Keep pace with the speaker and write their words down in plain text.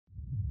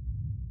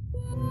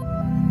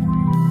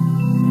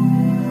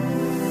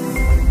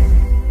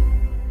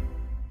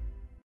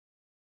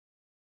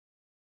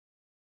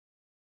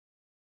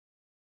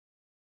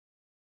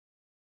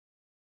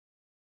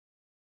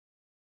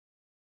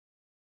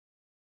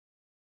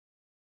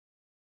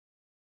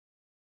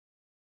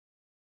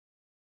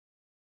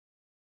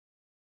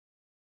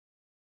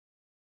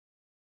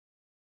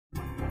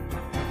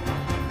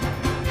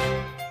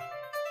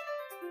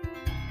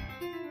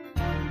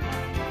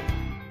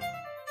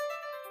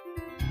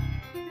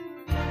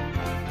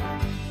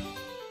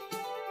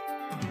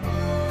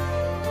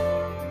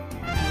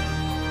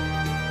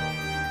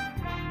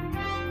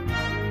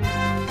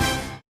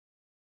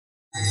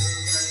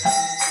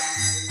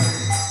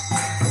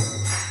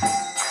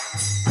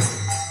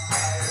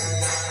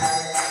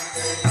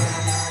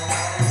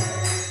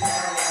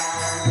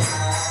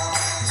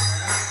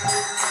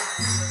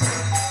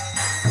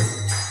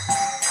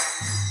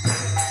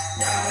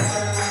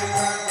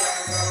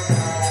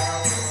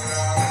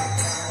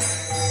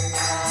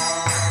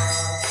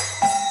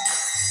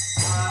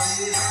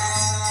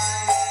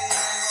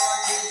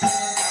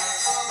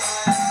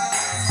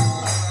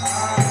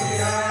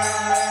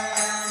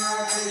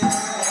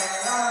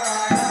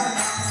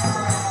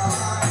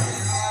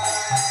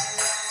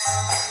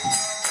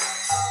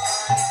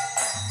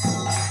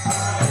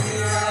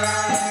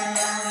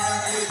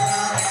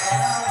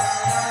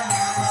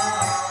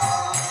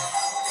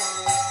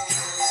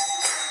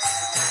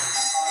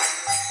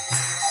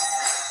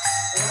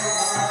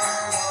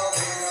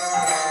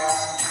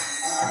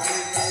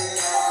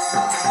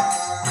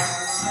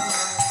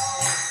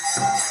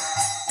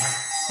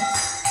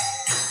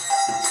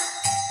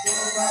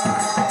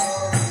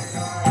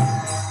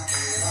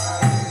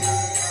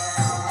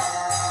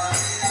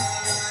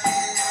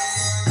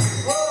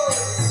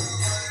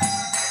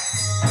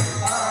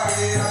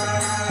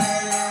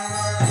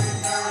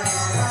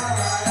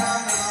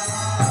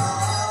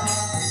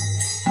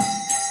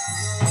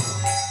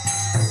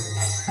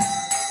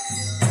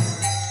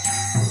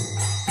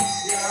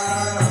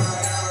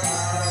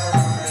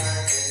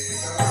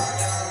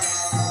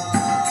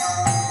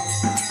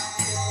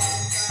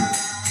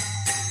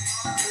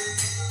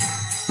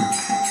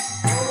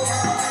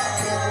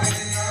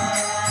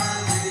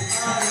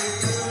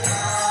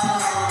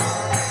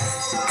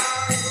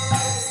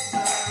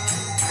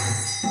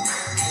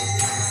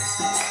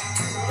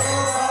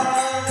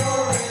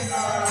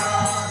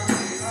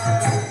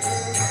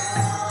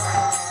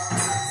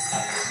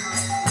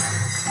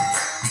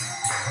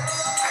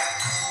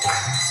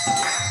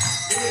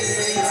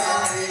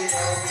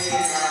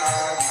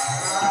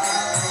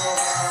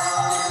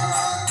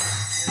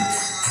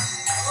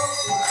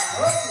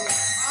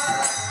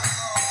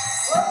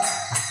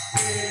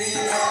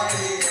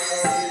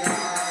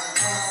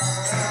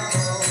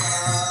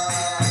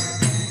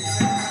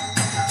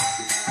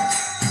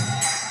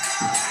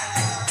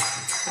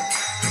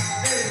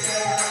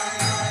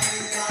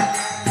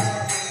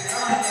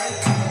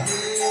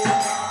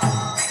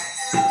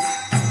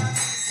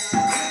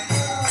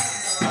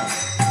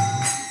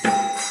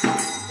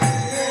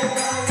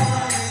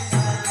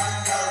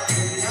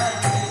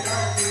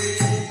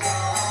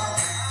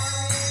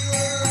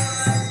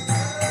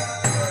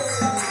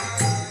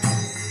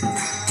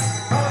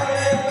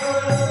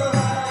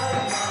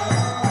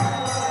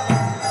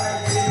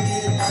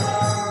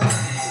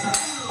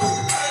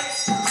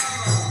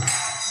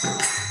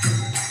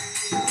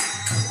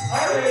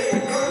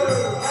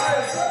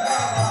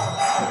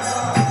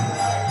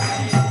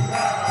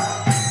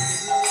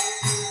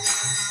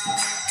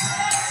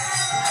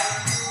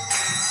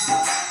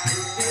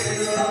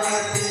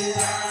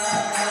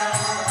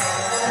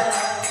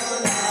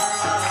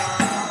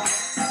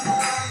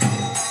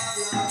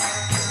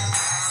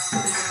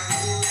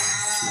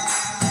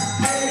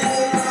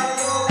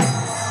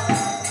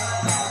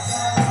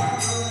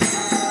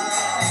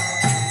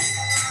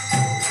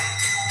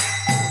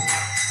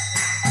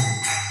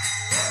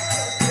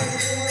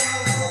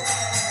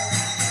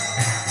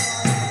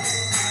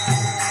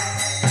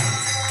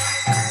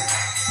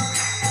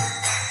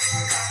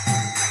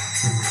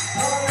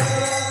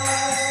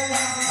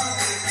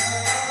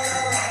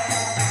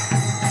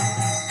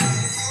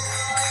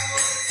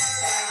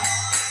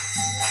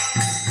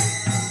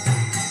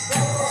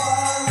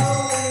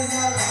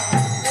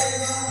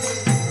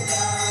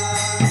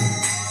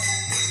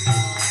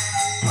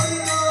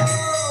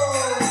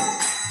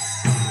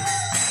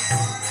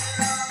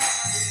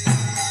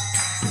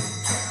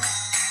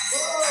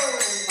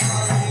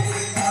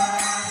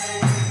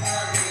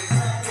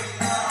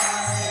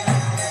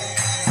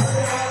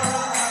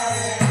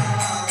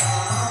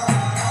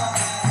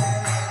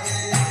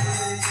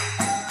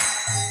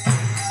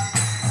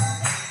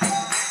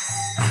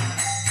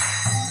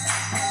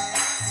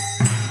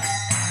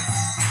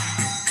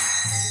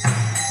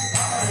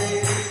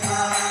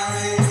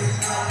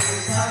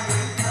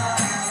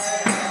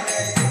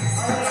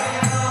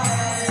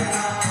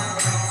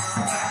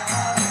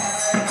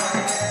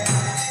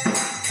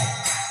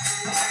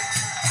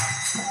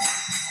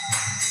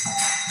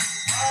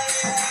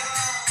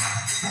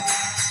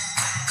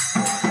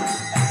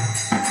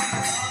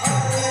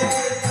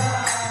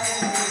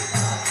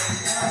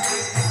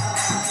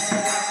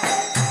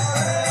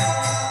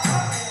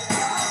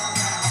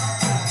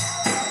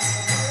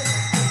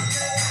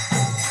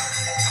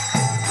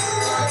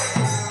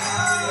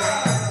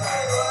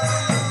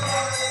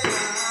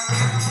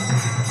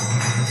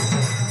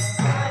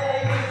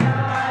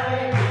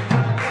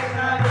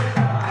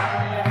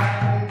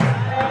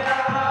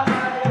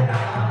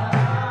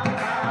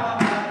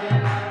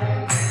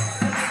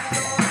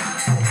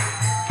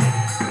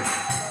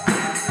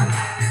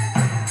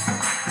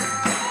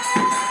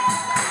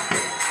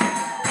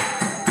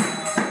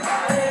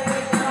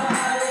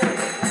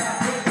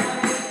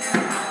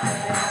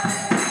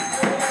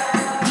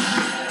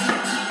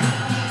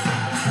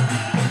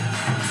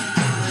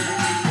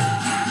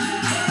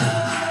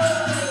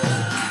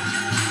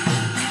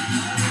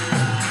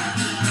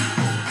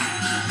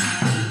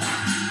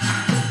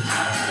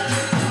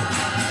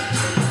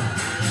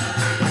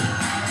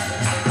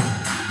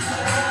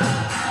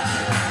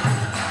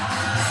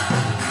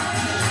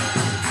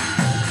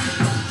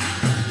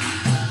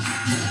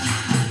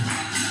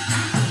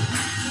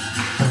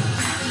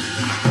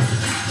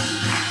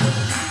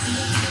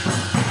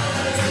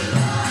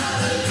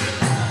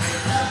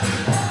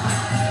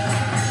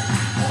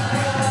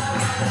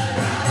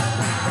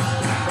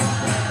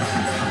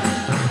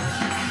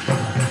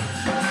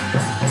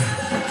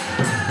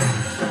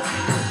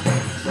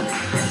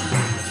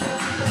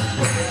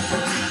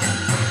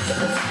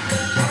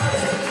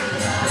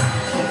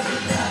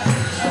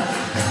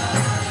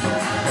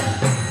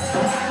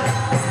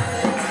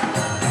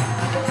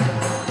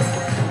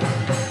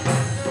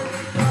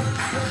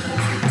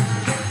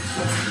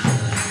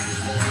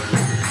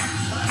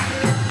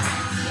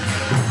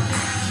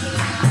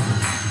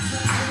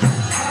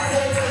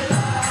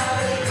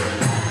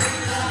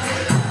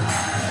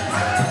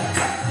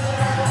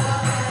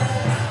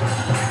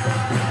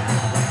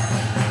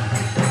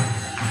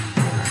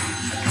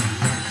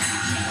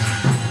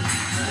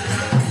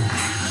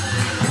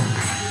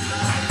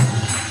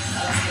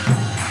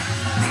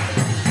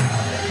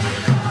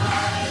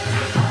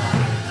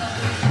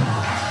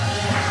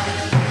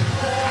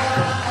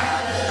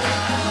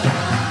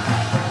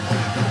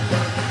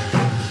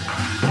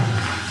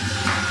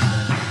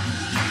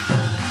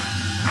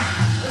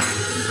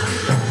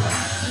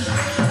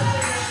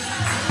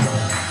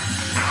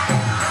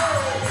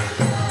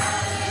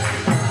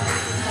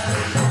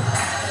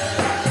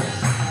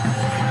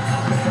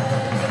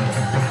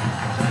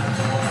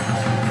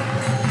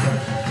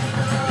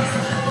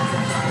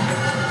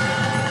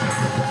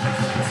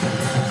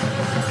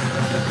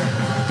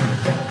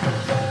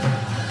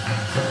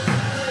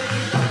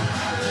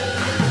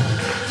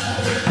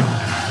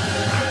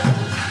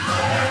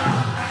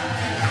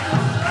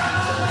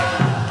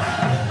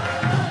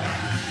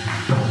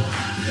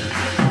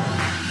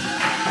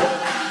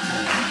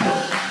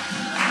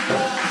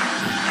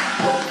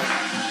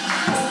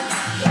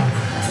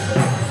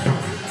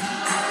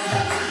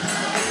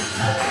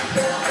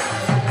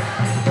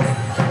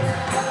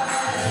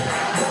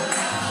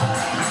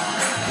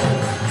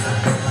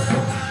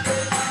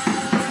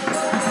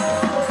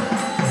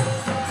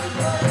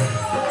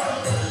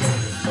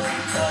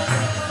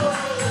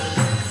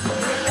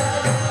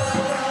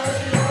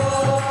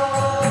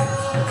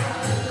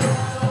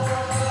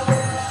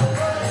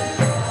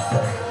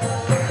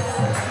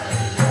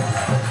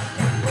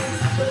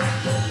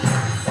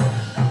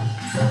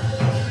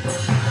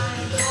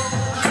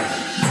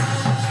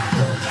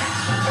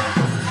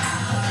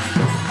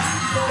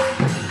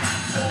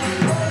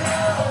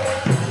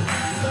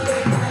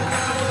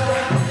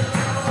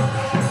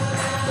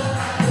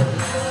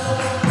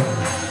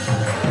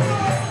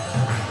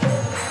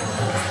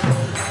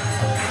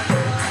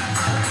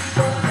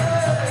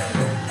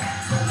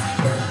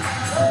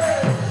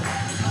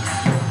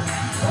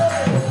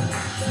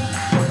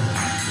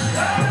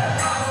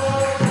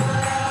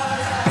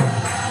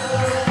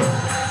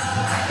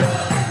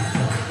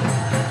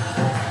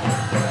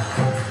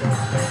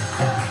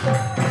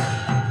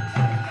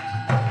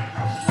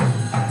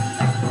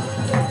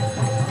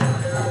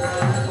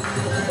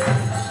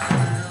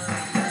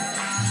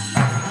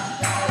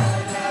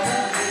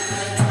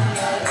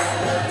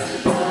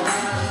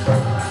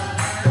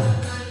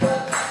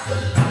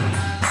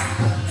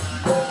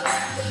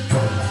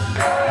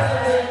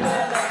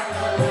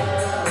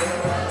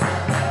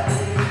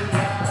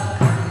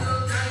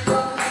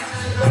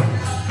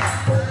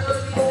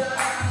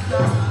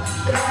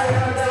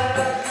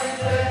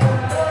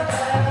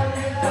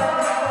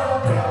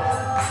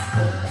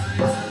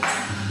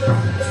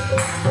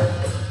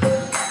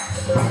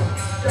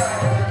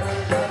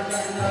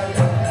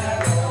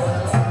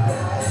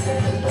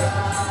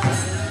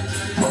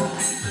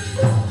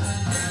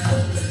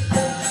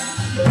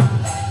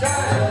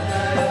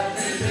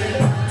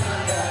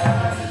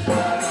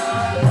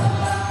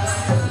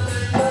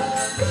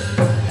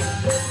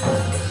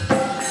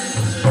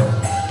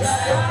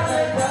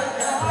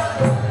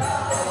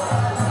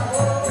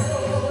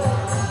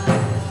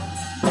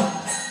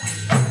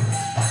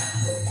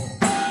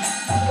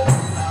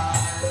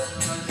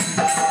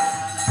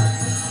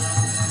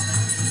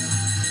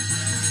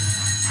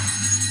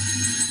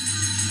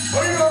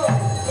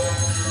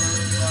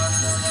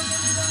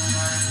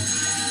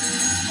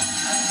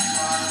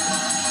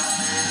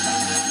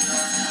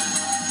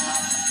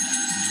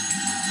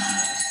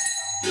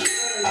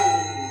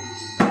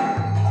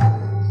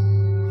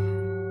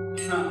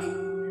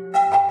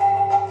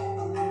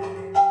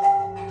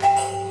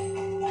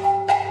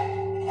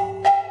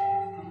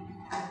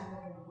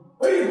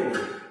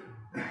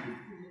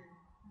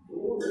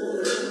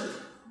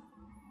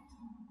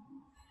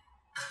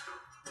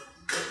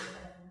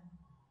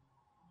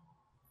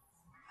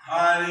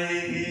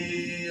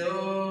Hari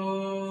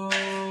Om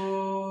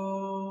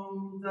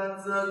Tat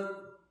Sat.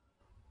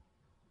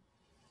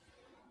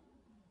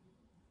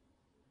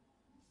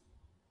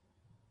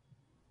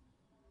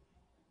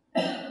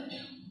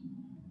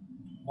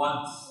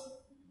 Once,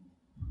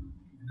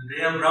 in the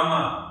day of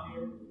Brahma,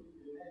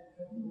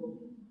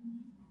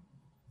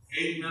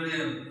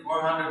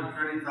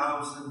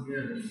 8,430,000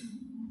 years.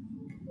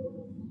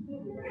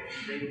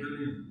 8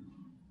 billion.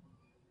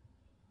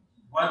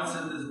 Once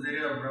in this day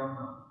of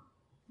Brahma,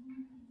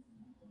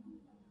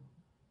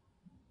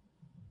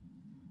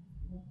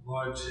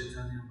 Lord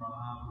Chaitanya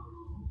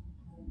Mahaprabhu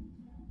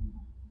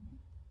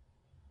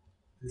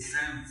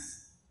descends.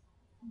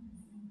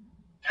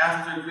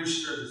 After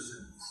Krishna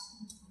descends,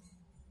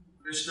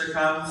 Krishna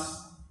comes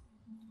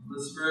from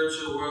the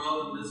spiritual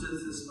world and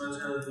visits this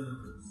material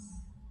universe.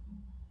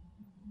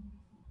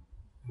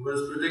 It was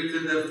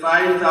predicted that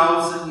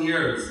 5,000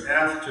 years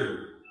after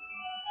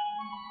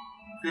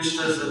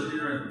Krishna's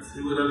appearance,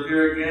 he would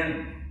appear again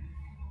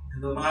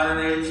in the modern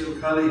age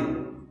of Kali,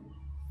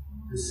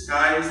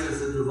 disguised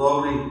as a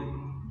devotee,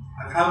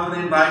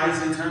 accompanied by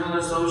his eternal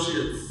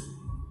associates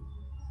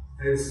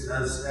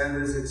and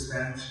his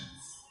expansions.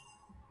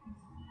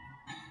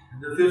 In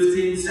the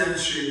 15th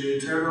century, the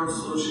eternal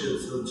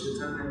associates of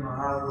Chaitanya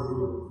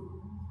Mahaprabhu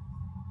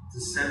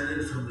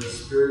descended from the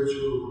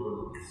spiritual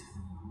world.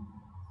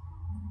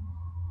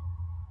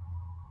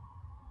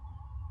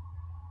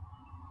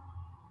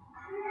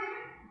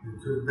 They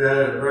took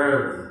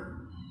birth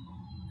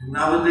in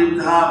Navadip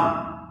Dham.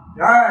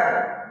 Jai!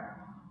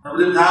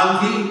 Navadip Dham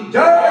ki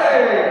Jai!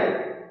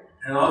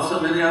 And also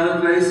many other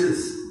places.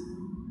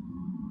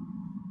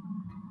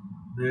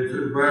 They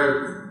took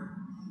birth.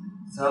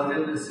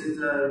 Alguien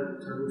necesita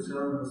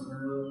traducción en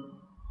español.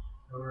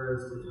 Ahora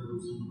esta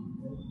traducción.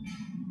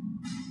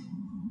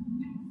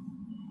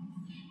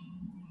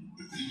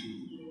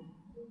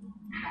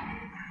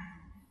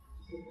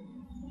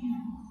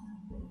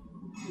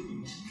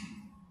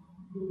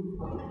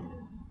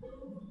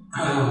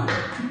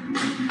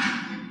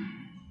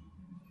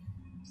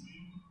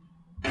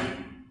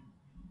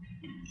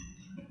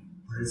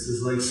 This is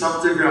like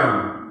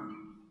Saptagram.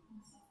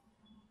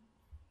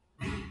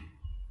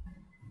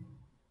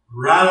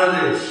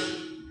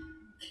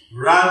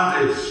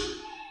 Radhish,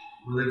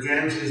 where the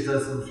Ganges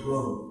doesn't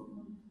flow.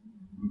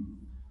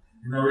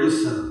 In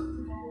Orissa,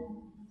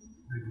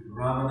 like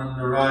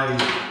Ramanandarai,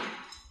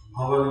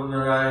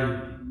 Bhavanandarai,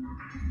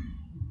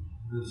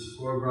 there's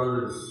 4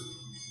 brothers,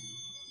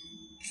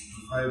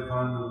 5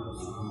 Pandavas.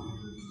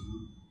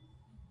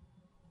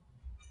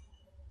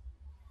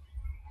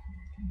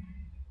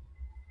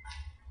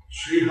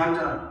 Sri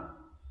Hata,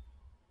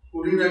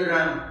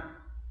 Purinagram,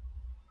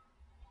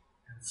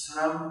 and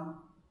some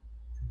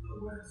to the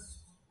west.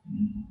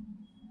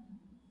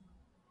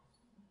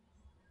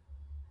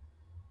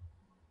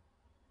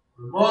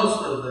 But most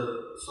of the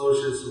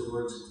associates of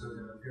Lord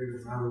Chaitanya appeared in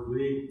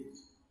Navadvip,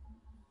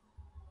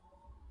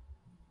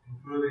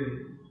 including,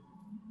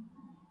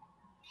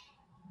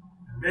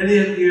 and many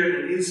appeared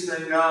in East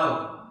Bengal,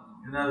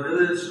 in a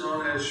village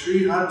known as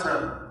Sri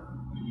Hata.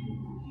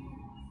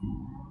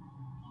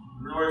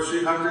 You know where Sri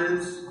Hata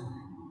is?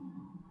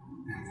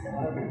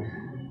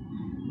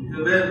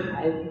 You've been?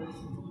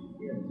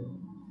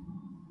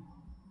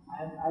 I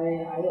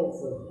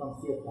also from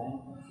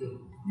Seattle.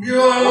 You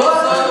are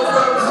also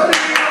from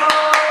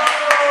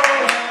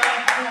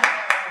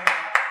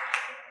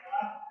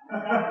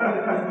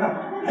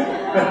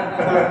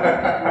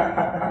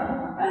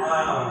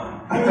Wow.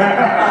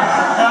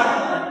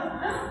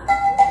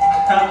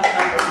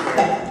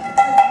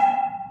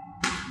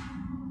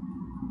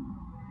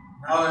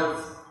 Now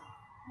it's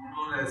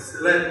known as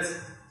Silet.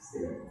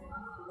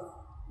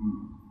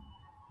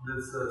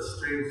 That's the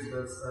strange,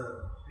 that's the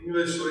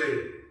English way.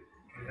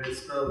 I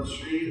spelled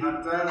Sri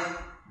Hata,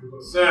 you go,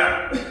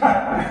 sir.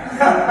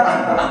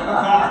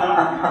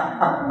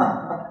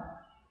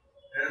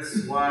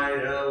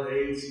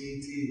 Sylet,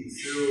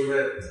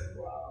 silhouette.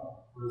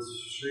 Wow. Was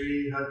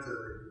Sri Hata.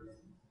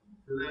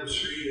 For them,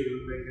 Sri, it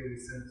wouldn't make any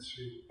sense,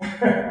 Sri.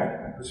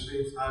 Which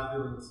means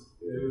opulence,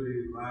 beauty,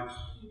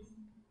 Lakshmi.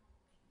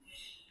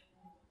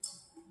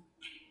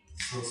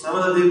 So some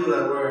of the people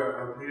that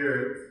were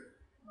appeared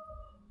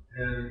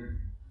in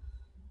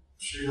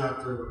Sri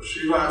Hata were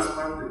Srivas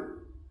Pandit,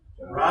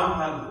 Ram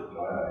Pandit,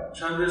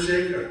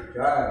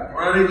 Chandrasekhar,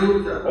 Murari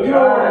Gupta,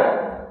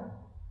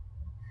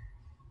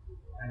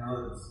 and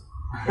others.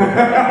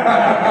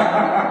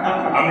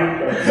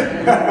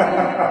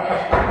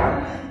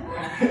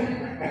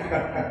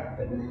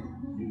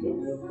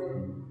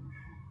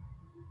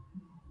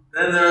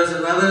 Then there is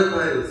another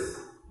place,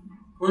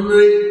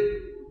 Kundli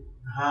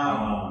Dham,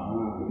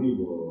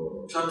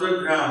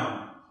 Chattargram.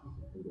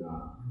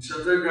 In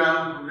Chattargram,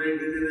 Kundli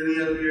Vidyanidhi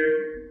appeared.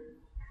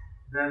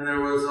 Then there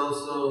was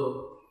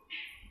also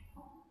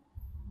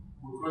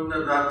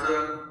Mukunda Datta,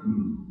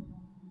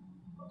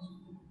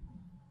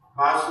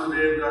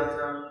 Vasudev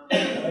Datta.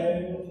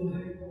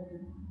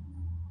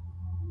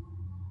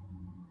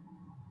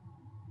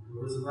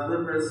 There was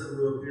another person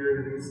who appeared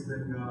in East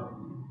Bengal.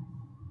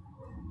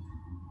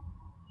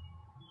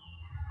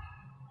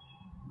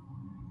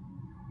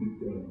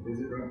 Is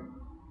it right?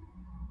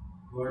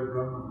 Lord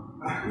Brahma.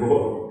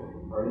 Whoa.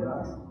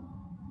 Haridas.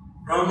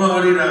 Brahma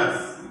Haridas.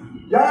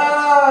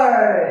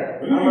 Jai!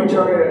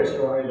 Brahmacharya Shri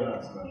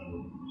Haridas.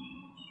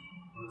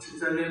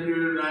 Chaitanya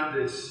Puri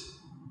Radhish.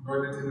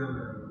 Lord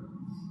Nityananda.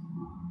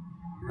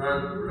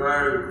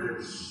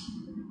 Radhish.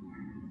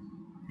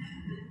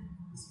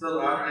 Spell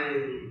R-A-D-H-A-D-E-S-A,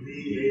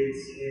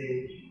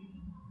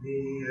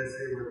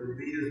 but the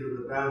D is with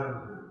the bottom.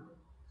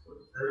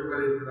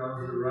 Everybody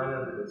pronounces it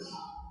Radhish.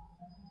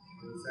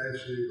 But it's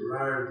actually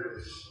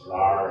Radhish.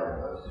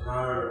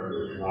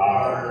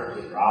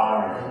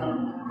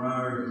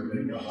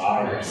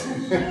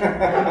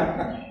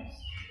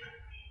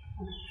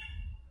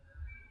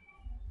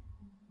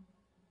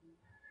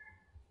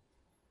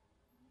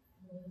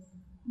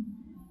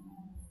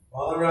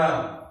 All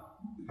around,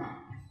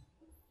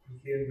 he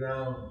came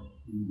down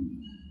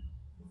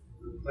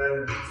the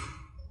planets,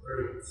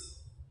 earths.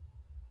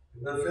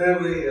 In the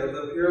family of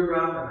the pure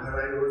Brahman,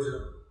 Harayoja,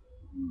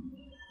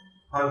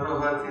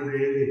 Padmavati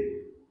Devi,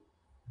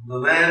 in the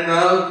land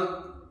of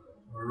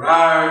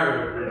Rar,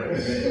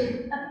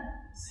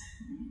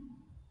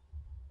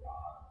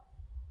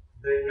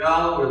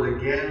 Bengal, where the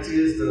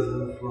Ganges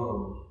doesn't flow.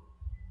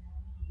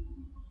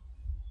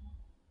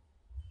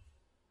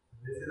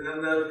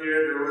 Nityananda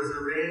appeared, there was a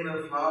rain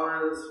of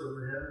flowers from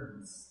the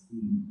heavens.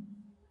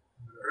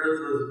 The earth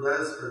was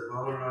blessed by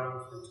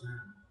Balaram's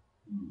return.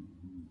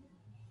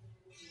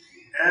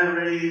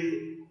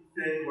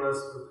 Everything was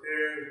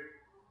prepared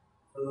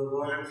for the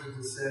Lord to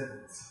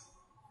descend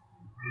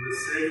in the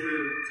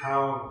sacred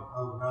town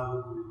of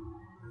Navadvip.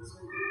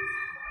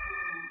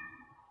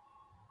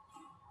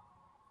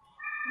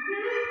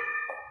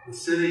 The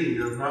city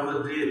of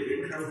Navadvip,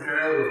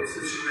 incomparable,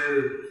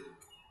 situated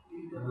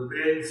on the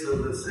banks of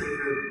the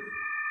sacred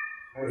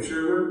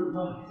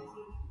river.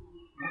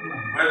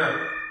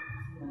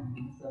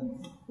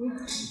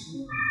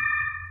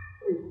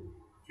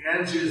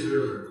 Ganges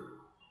River.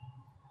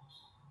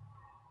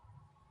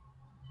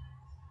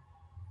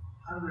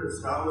 Hundreds,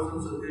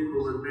 thousands of people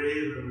would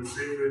bathe in the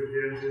sacred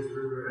Ganges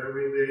River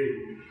every day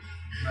in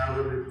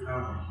Navadvip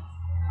town.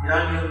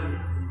 Young and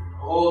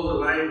old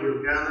alike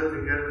would gather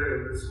together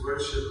in this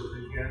worship of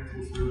the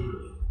Ganges River.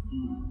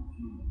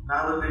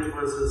 Navadvip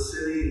was a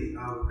city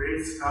of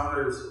great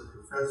scholars and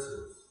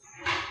professors.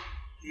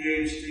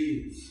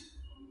 PhDs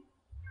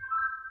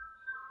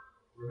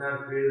were not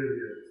created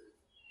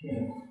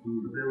yet,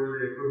 but they were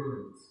the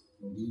equivalents.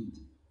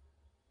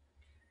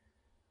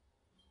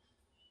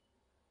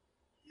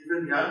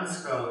 Even young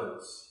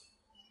scholars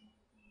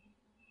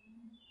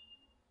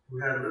who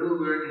had little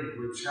learning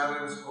would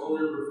challenge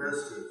older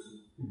professors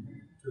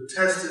to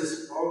test his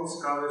own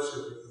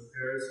scholarship in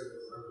comparison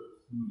with others.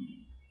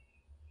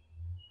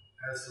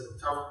 Ask some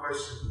tough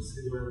questions to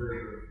see whether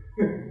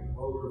the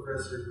old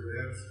professor could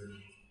answer.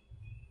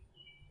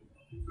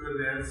 If you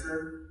couldn't answer,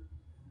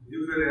 you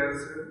could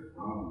answer.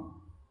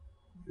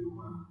 You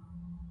won.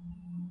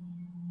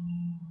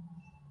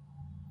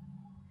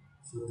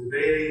 So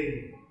debating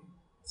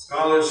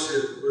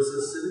scholarship was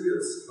a city of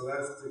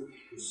scholastic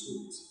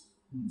pursuit,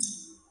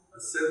 a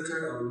center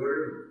of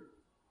learning.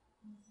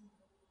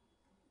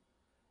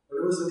 But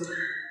it was a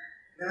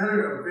matter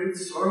of great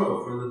sorrow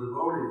for the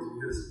devotees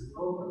because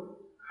nobody,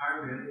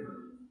 hardly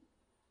anybody,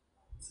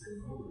 I'd say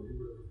nobody,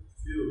 but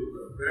few,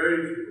 but very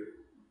few,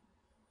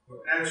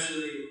 were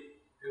actually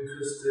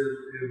interested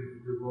in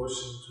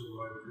devotion to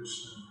Lord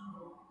Krishna.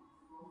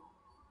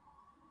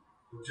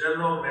 The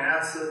general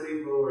mass of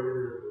people were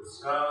either with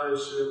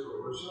scholarship or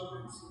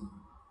worshiping some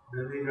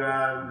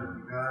demigod,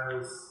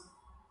 demigoddess.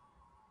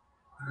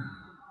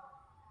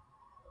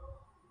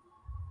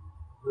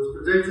 It was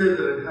predicted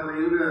that in Kali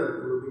Yuga it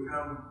would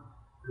become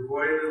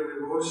devoid of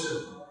devotion.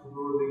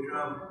 People would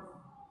become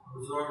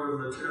absorbed in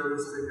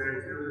materialistic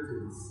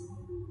activities.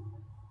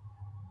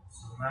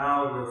 So now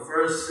the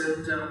first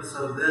symptoms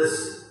of this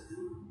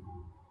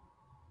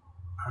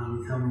are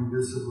becoming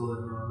visible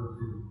in other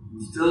people.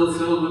 Still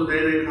filled with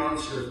Vedic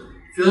culture,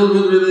 filled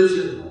with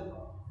religion,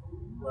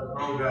 but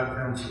no God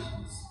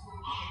consciousness.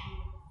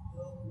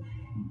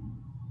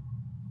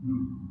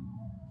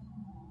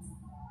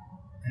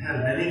 They had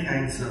many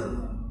kinds of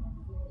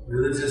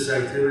religious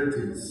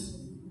activities.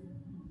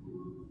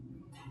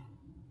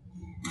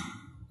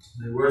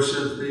 They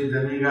worshipped the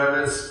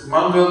demigoddess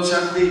Mangal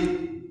Chandi,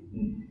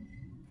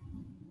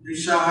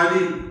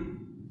 Vishahari.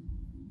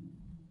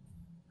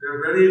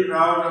 They're very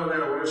proud of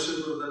their worship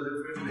of the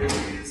different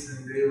deities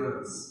and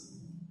devas.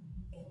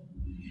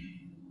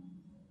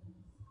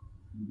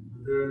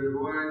 They're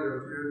devoid of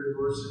pure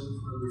devotion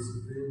for the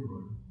Supreme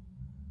Lord.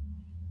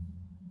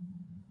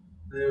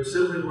 They have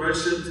simply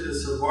worshipped his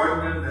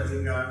subordinate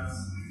demigods,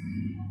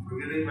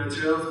 forgetting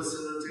material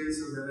facilities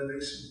and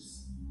benedictions.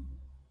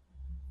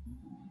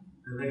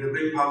 They make a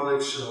big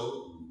public show.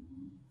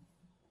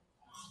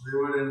 They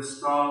would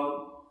install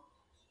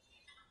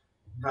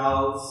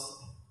dolls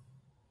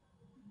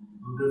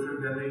of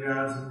different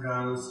demigods and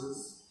goddesses,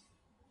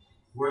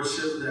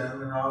 worship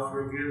them and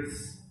offer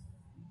gifts.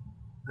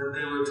 Then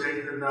they would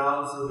take the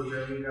dolls of the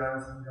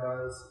demigods and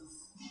goddesses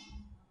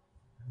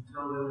and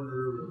throw them in the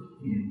river.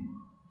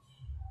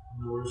 And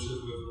the worship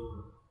was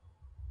over.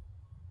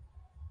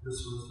 This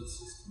was the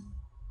system.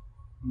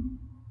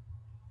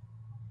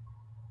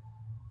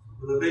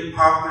 With a big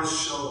pompous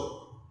show,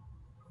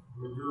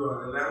 we would do an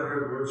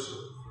elaborate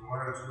worship for 1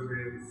 or 2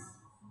 days.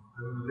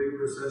 And in a big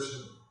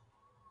procession,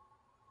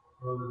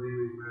 throw the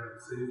baby back.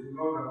 So you can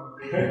go now.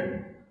 Thank you.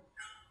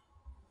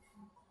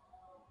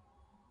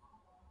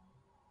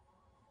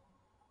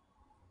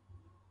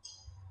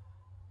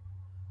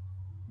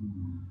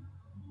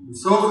 The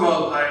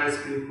so-called pious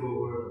people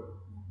were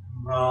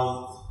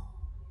involved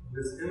in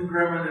this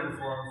impermanent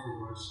forms of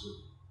worship,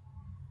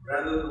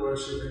 rather than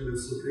worshipping the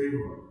Supreme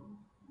Lord.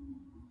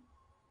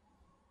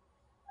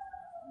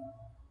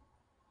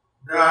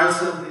 There are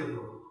some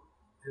people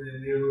in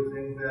India who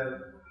think that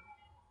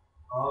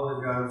all the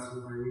gods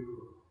are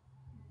equal,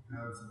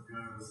 gods and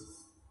goddesses.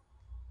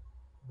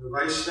 The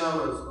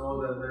Vaishnavas know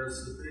that their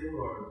Supreme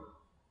Lord,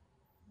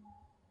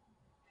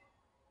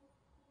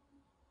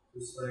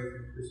 just like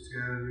in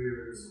Christianity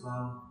or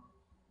Islam,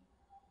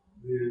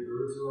 the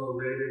original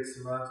Vedic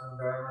Sanatana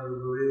Dharma, they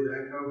believe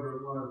Eka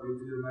Brahma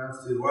Aditya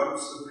Nasti, one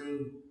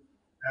supreme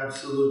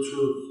absolute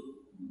truth,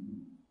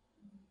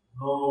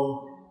 no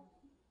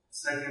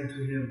second to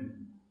him.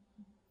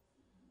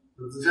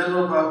 But the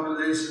general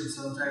population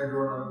sometimes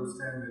don't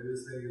understand. They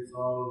just think it's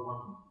all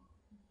one.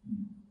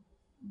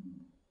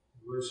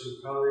 You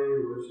worship Kali,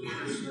 you worship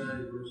Krishna,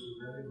 you worship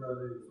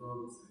anybody, it's all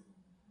the same.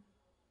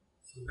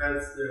 So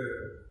that's their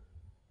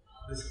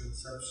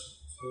misconception.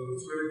 So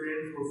it's very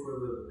painful for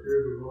the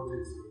pure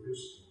devotees of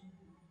Krishna.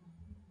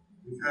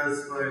 Because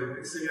by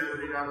mixing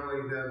everything up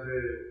like that,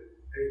 they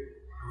take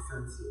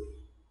offensive.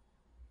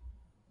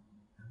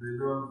 And they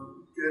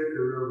don't get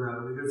the real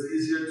value. Because it's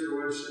easier to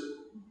worship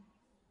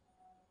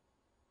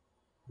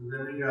the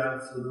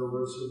demigods, so they'll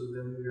worship the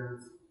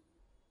demigods.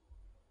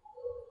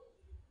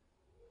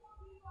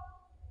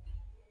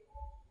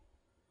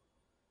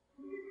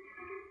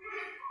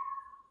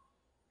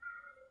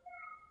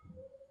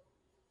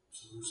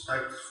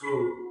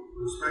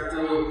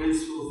 Respectable,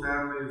 peaceful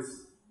families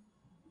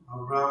of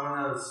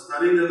Brahmanas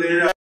study the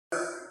Vedas.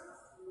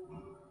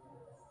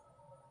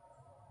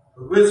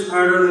 But which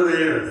part of the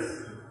Vedas?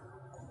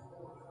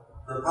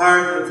 The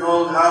part that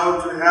told how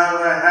to have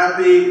a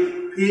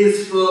happy,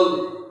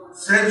 peaceful,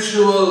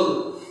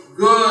 sensual,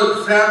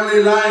 good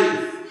family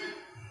life.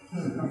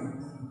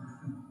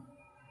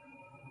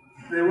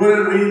 They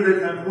wouldn't read the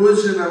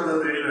conclusion of the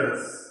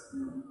Vedas.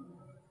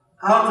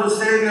 How to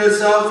save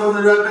yourself from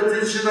the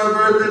repetition of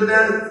birth and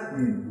death.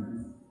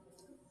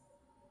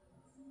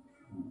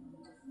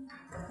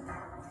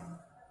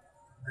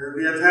 They'll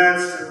be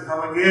attached and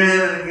come again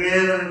and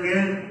again and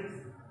again.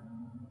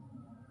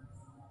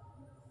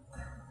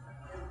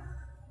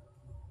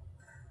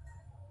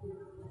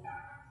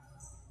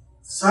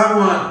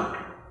 Someone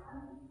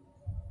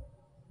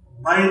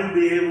might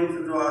be able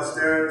to do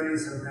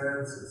austerities and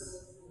penances.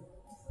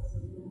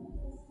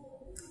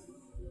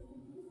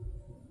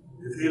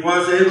 If he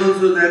was able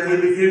to, then he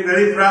became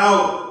very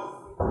proud.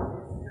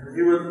 And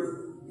he would,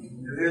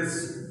 in his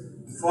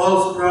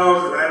false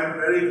proud, I am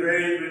very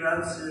great,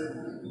 renunciate.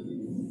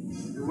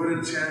 He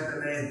wouldn't chant the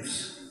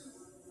names.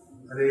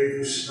 Hare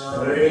Krishna,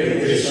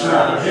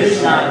 Krishna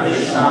Krishna,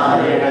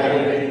 Hare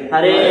Hare,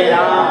 Hare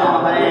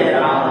Rama,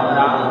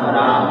 Rama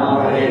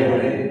Rama, Hare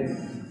Hare.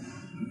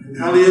 In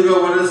Kali Yuga,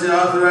 what is the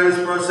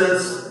authorized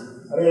process?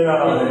 Hare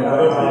Rama, Hare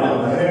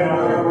Rama, Hare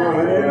Rama,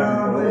 Hare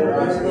Rama.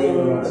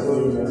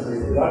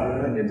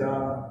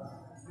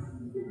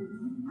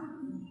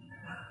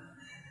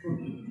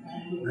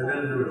 They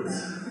didn't do it.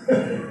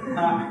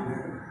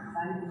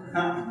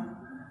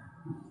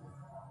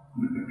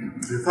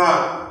 They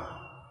thought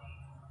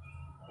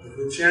if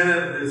we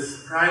chanted these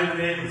prime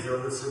names of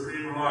the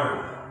Supreme Lord,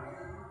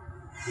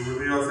 it would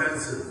be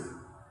offensive.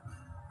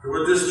 It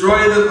would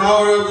destroy the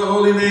power of the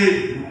holy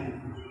name.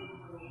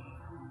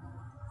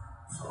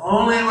 So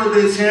only would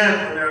they chant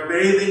when they were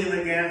bathing in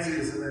the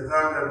Ganges, and they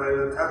thought that by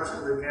the touch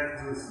of the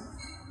Ganges,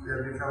 they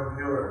had become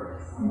pure.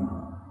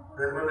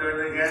 Then when they were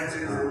in the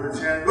Ganges, they would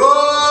chant,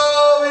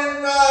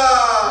 Govinda!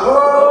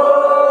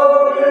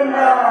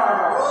 Govinda!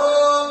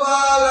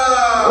 Gopala!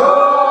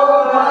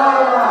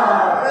 Gopala!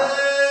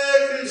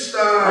 Hare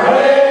Krishna!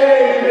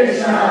 Hare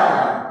Krishna!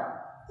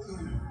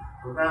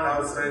 But not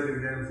outside the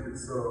Ganges,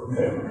 so...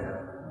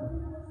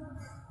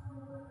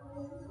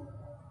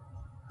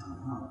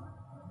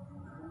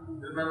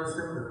 Didn't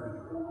understand that.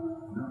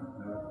 No.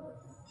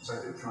 It's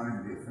like they're trying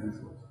to be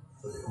offensive.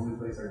 So the only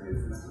place I get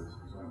offensive is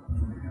when I'm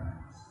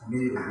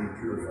immediately being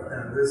purified.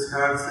 And this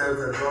concept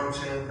that don't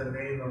chant the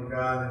name of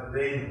God in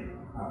vain.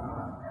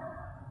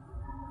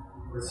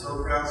 We're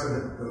so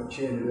confident. Don't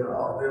chant it at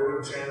all. They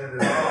wouldn't chant it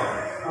at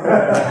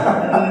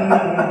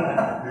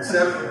all.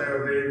 Except when they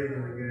were bathing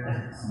in the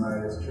Ganges.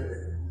 That's true.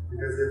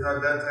 Because they thought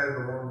that time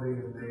it won't be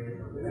in vain.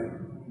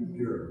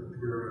 Pure.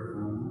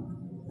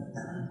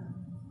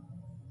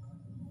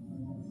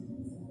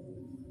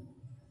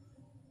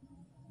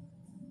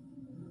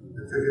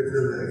 They took it to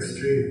the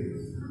extreme.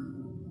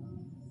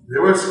 They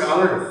were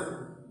scholars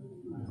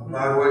of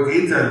Bhagavad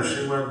Gita and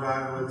Srimad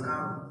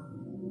Bhagavatam.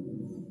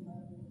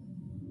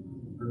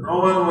 no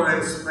one would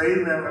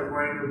explain them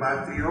according to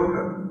Bhakti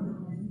Yoga,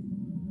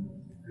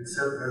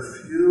 except a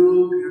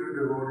few pure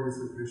devotees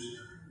of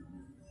Krishna.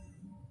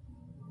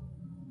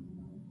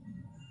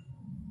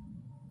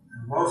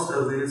 And most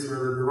of these were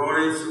the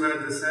devotees who had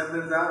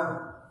descended down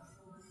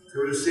to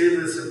receive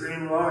the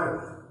Supreme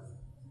Lord.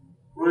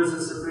 Who is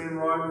the Supreme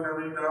Lord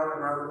coming down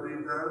and not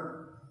being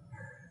done?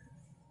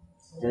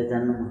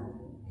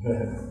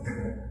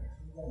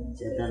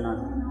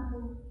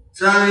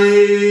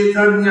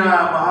 Chaitanya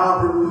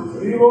Mahaprabhu.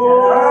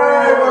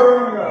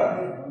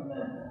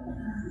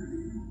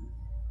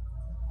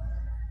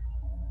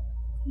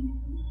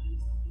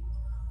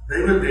 They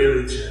would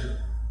daily chant.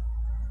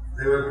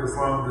 They would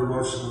perform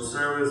devotional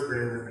service,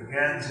 bathe in the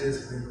Ganges,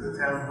 clean the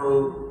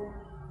temple,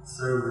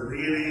 serve the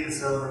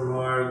deities of the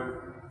Lord,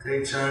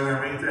 take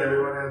Charanamrita.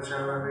 Everyone had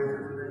Charanamrita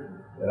today?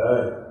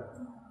 Yeah.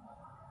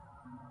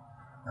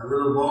 A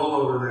little bowl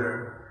over there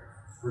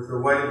with the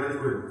white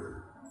liquid.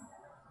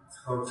 It's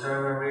called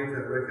Charanamrita.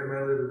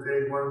 Recommended to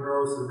take 1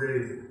 dose a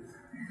day,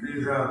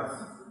 3 drops.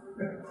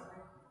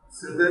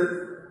 Sit there,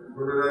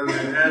 put it on your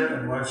head,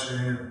 and wash your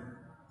hand.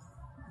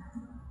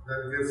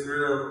 That gets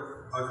rid of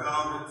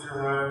Akal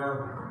Vichaharana,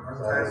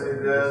 untimely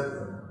death,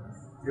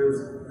 gives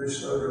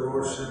Krishna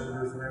devotion,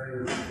 gives many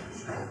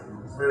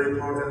very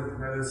potent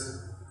medicine.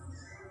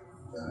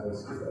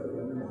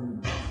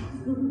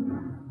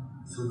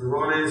 So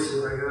devotees who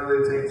regularly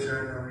take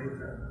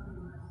Charanamrita.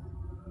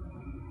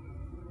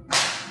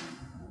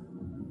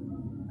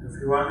 If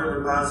you wonder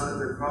the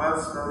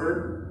cost of it,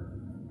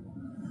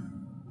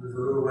 there's a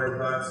little white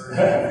box there.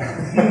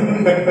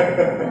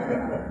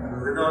 No,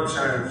 they don't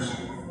charge.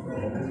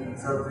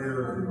 It's up to you if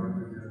you want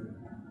to do it.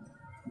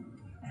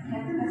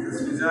 This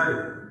is Vijay.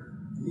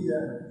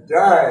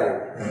 Jai.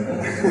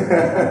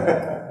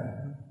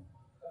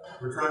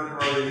 We're talking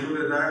about the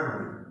Yuga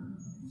Dharma.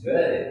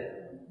 Jai.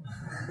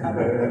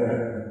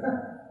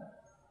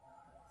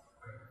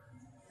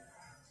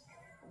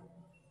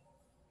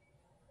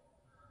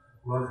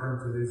 Welcome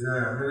to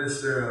Vijay,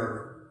 Minister of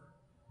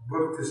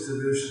Book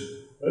Distribution.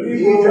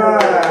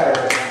 Vijay.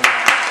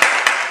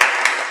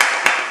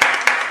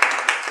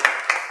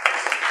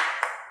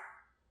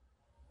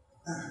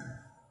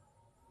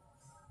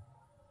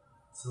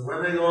 So when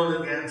they go to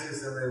the Ganges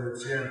and they would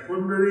chant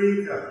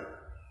Pundarika,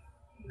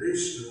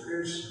 Vishnu,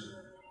 Krishna.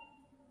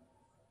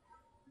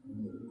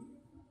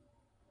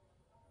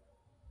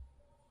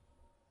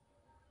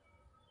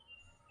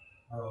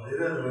 Oh,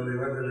 even when they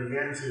went to the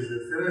Ganges,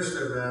 they finished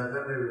their bath,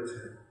 then they would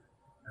chant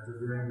after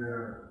doing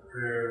their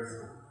prayers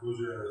and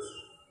pujas.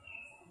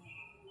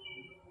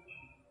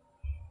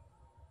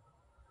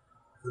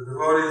 The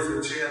devotees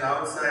would chant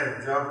outside,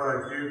 japa,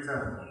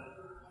 kirtan,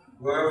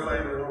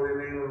 glorifying the holy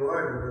name of the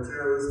Lord. The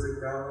materialistic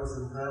brahmas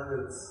and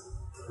pandits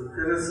would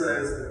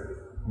criticize them.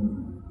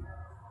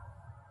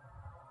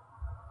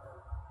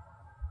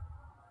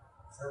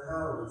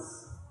 Somehow this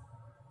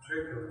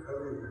trick of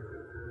Kali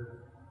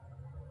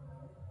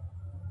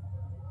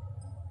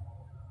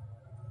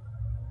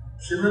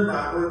Srimad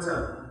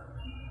Bhagavatam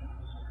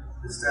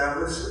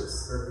establishes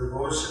that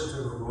devotion to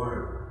the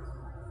Lord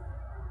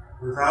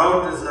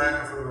without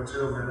desire for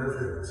material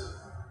benefit,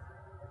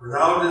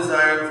 without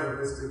desire for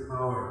mystic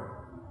power,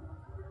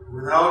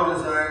 without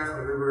desire for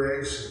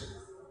liberation,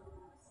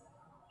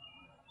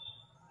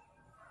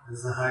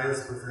 is the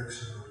highest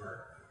perfection of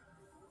life.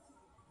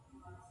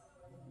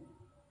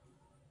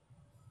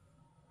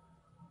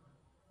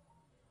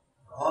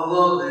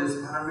 Although these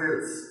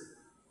pandits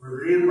would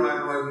read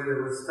Bhagavad Gita,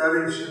 would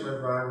study Srimad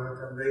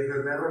Bhagavatam, they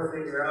could never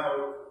figure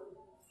out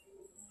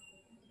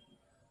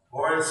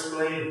or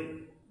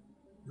explain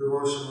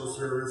devotional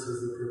service as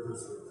the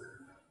purpose of life.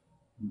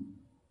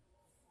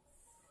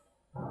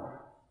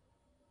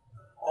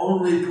 The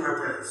only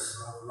purpose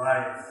of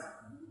life,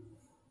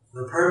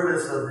 the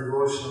purpose of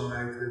devotional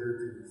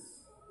activities,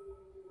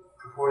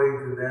 according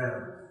to them,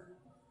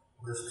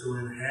 was to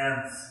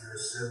enhance your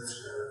sense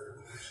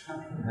gratification.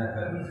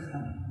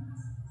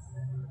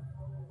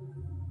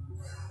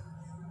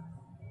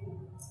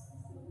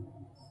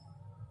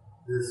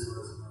 This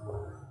was my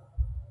life.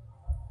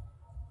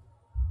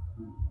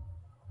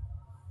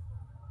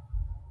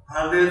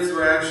 Pandits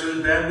were actually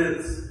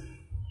bandits.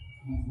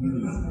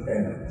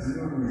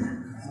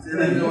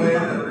 Stealing away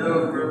the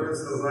real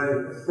purpose of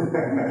life.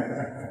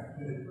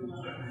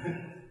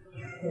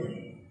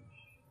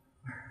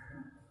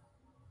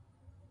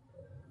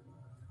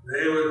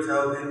 They would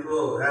tell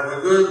people, have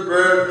a good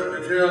birth,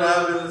 material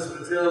happiness,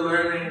 material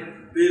learning,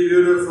 be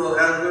beautiful,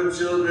 have good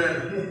children.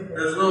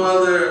 There's no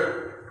other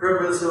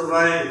purpose of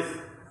life.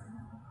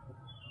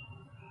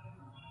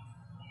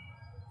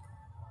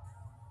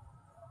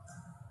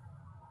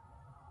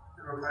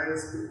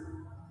 Pious people.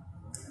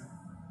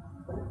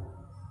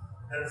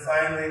 And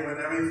finally, when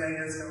everything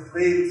is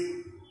complete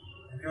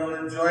and you'll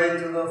enjoy it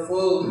to the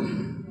full,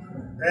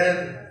 then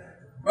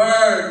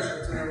merge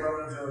into the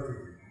Brahma Jyoti.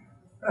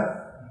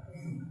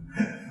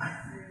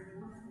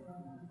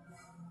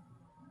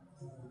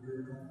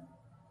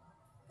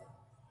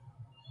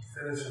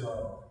 Finish it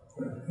all.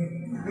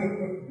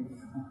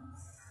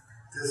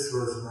 This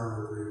was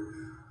Mahavir.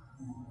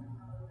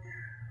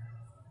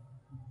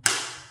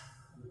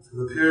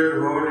 the pure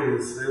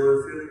devotees, they were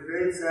feeling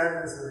great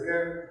sadness, and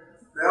here,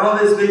 they're all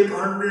these big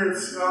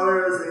pundits,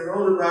 scholars, they know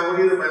the Bhagavad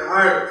Gita by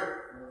heart,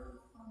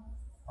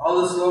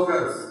 all the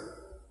slokas,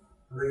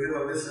 and they give a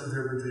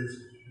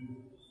misinterpretation.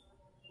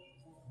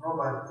 No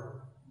bhakti.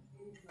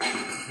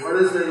 What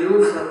is the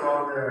use of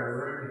all their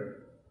learning?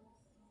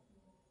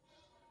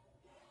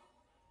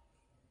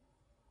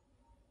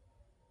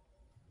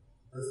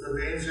 That's the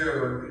danger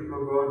when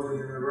people go to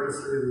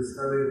university to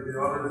study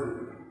theology.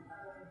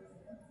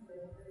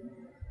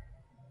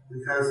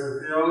 Because the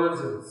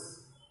theologians'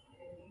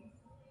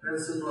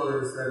 principle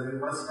is that you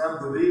must not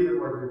believe in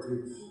what you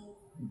teach.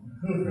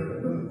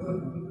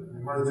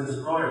 You must just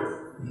know it.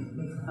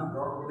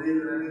 Don't believe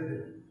in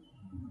anything.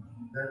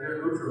 Then you're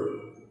neutral.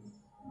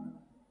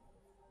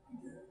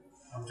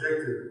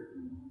 Objective.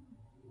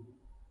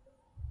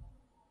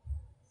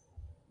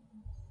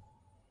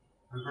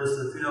 Of course,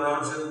 the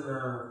theological, I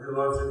don't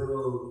know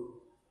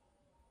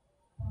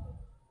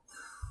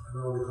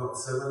what they call it,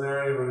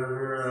 seminary,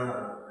 whatever,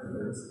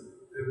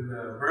 in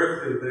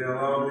Berkeley, they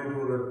allow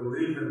people that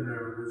believe in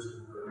their religion,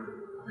 but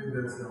I think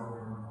that's the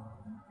only one.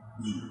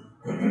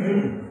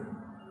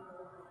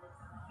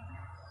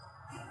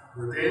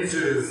 The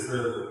danger is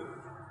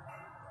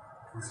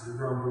you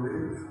don't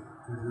believe,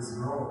 you just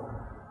know.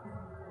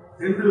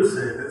 Hindus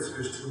say this,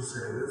 Christians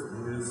say this,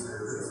 Buddhists say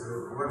this.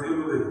 What do you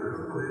believe? I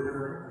don't believe in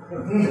it.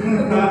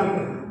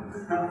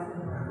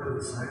 I'm a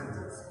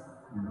scientist.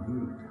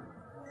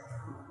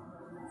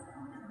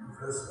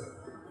 Professor.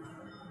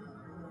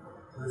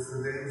 That's the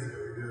danger,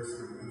 because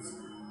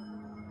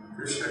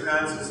Krishna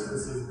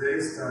consciousness is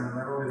based on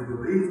not only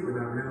belief, but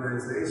on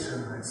realization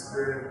and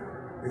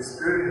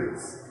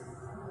experience.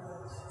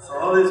 So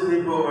all these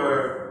people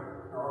were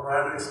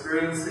not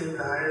experiencing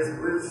the highest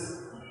bliss.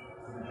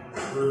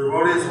 So the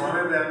devotees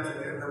wanted them to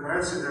get the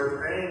mercy. They were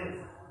praying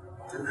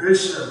to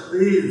Krishna,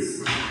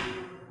 please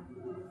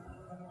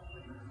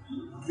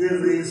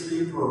give these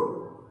people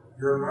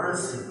your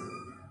mercy.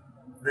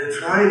 They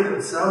tried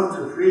themselves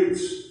to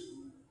preach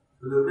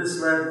to the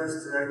misled,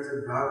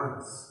 misdirected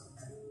Brahmins.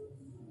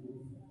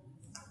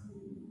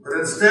 But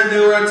instead they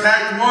were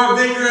attacked more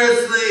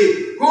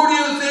vigorously. Who do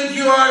you think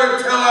you are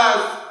to tell us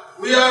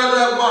we are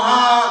the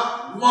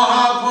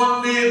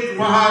Mahapundit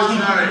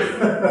Mahashari?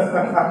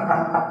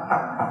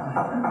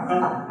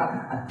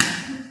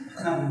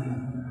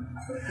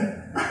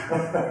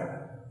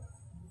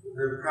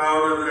 They're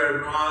proud of their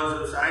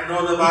knowledge. I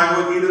know the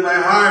Bhagavad Gita by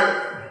heart.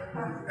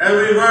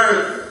 Every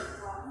verse.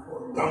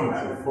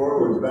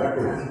 Forwards,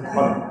 backwards.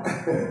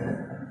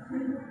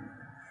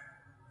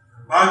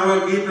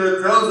 Bhagavad Gita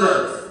tells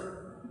us,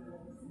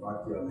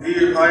 be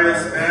a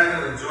pious man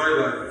and enjoy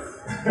life.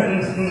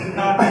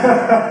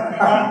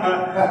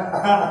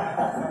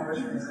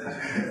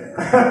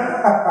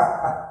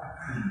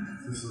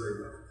 Just like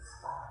that.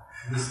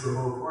 This is the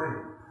whole point.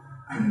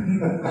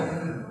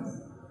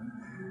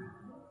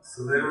 So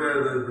the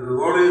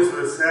devotees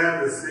were sad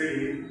to see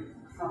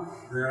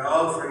they're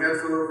all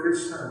forgetful of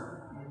Krishna.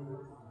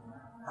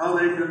 How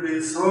they could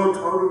be so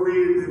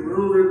totally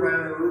bewildered by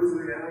the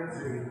illusory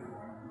energy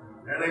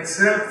and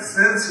accept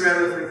sense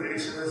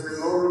gratification as the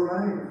goal of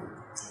life.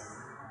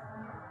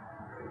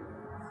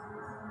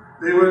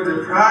 They were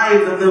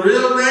deprived of the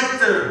real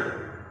nectar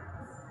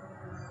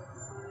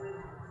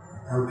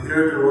of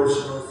pure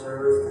devotional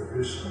service to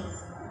Krishna.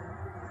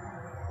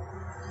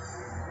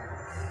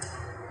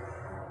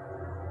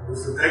 It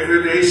was the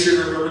degradation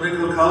of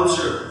Brahminical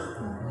culture.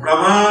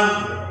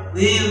 Brahman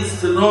means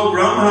to know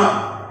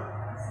Brahma,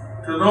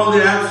 to know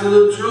the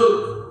absolute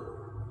truth.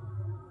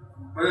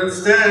 But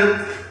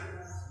instead,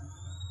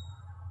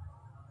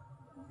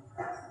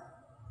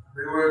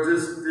 they were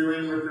just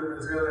dealing with the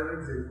material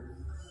energy.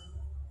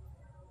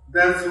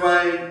 That's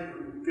why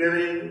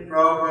getting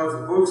Prabhupada's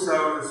books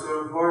out is so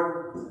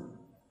important,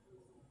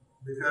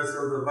 because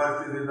of the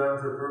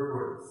Bhaktivedanta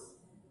purports.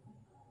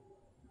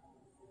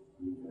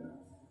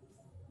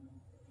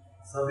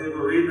 Some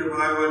people read the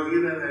Bhagavad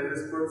Gita and they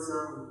just put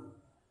some,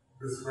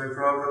 this is my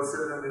Prabhupada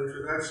said in the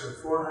introduction,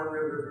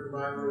 400 different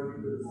Bhagavad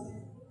Gitas.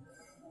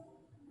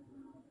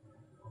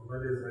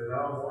 But it's like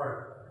now more.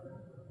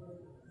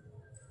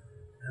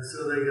 And so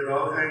they get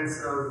all kinds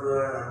of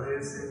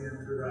amazing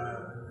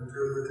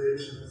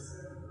interpretations.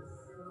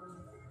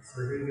 So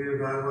he gave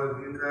Bhagavad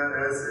Gita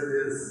as it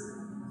is,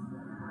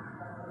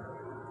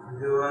 to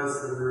give us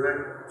the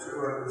direct,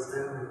 true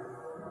understanding.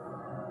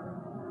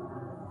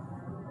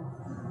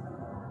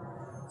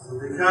 So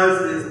because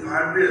these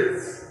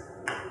Pandits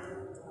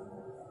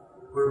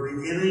were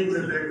beginning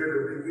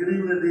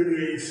the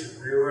deviation,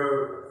 they were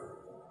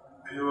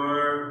pure,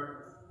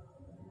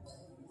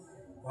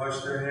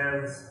 washed their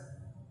hands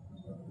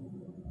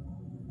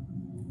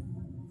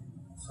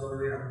so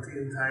many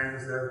umpteen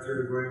times after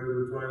going to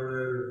the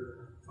toilet,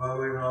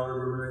 following all the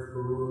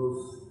Brahminical rules,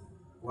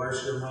 wash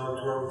your mouth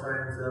 12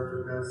 times after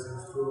passing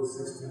stool,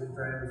 16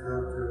 times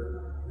after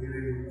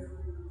eating.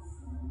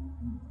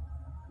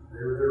 They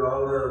did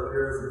all the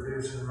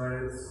purification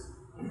rites,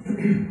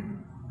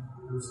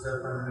 didn't step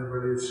on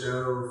anybody's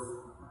shadows.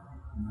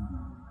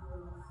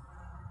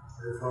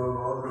 They followed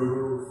all the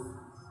rules.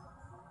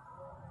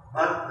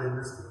 but they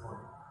missed the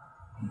point.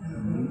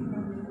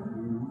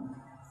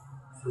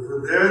 So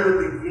they're the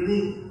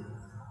beginning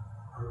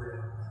of the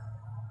end.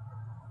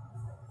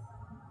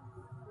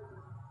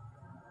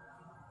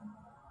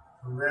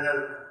 From that,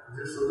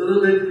 just a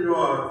little bit you go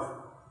off,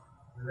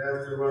 and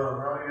after a while,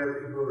 now you have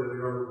people that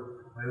go,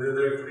 either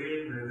they're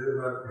clean, they're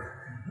not.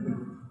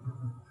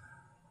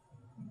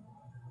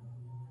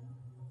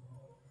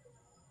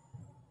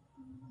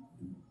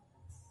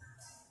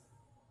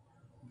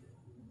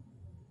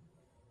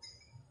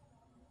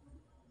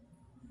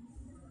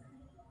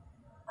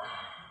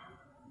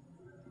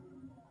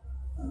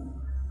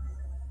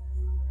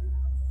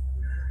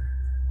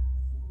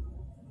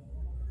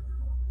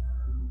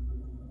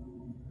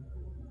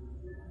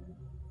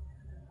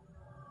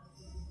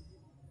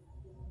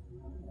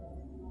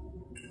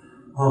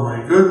 Oh my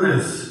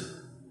goodness,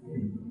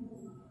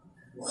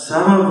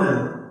 some of them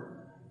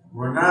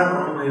were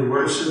not only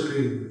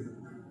worshipping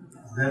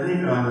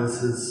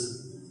demigoddesses,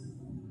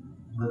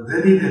 but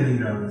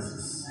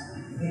demigoddesses.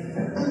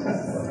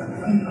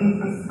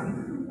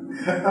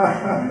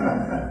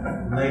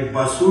 Like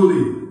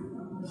Basuli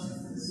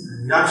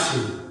and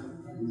Yakshi.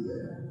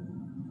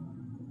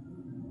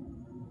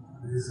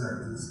 These are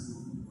just,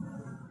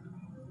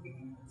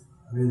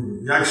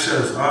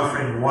 Yakshas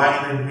offering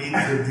wine and meat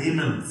to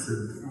demons.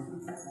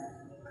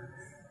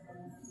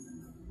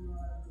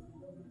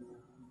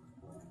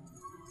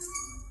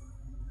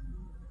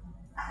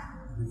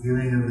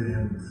 Beginning of the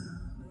end.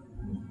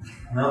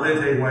 Now they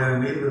take wine and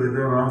meat, but they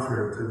don't offer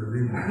it to the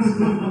demons.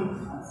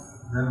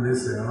 Then they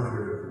say offer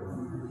it.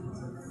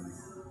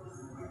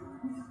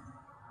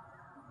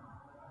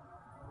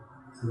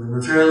 So the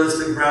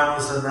materialistic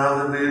Brahmas are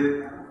now that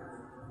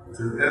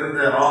to end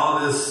all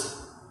this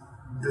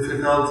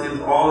difficulty,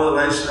 all the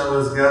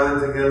Vaishnavas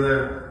gathered together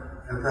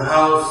at the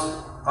house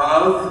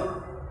of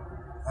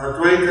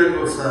Advaita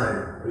Gosai.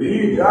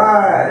 He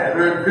died.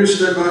 Heard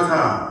Krishna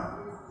Gatha.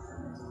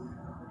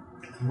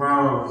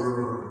 Tomorrow,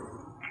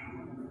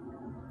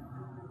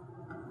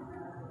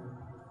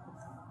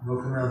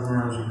 Lokanath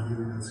Maharaj will be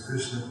giving us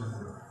Krishna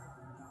Gatha.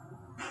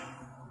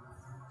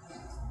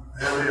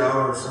 Every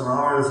hour, some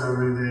hours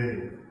every day.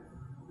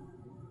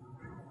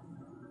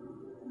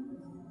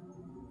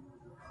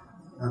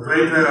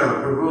 Advaita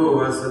Prabhu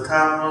was the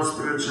topmost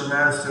spiritual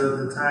master at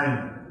the time.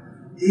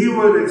 He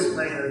would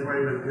explain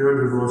Advaita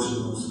pure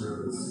devotional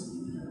service.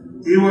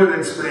 He would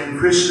explain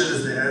Krishna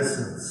as the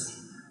essence.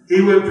 He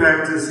would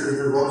practice his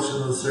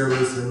devotional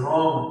service at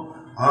home,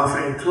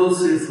 offering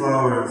tulsi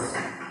flowers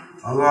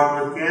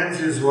along with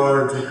Ganges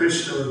water to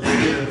Krishna with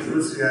great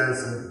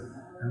enthusiasm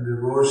and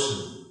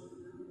devotion.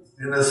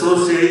 In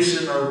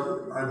association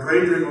of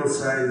Advaita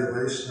Gosai, the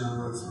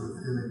Vaishnavas were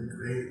feeling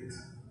great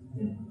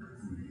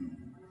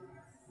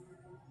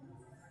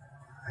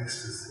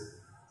ecstasy,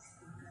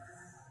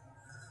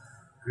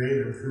 great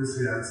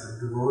enthusiasm,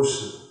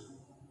 devotion.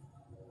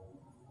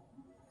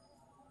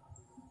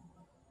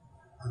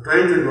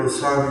 Advaita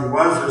Goswami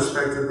was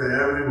respected by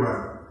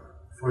everyone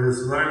for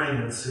his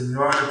learning and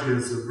seniority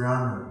as a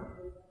Brahmin.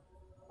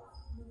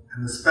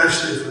 And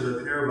especially for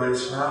the pure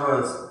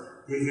Vaishnavas,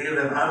 he gave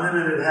them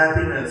unlimited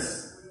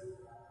happiness.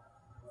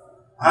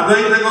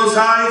 Advaita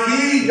Gosai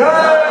ki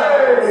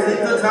Jai!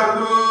 Sita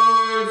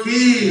Thakur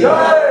ki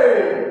Jai!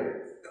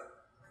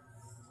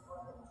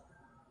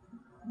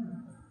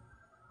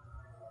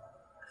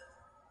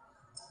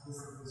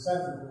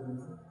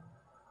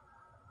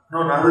 No,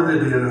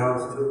 Navadip had a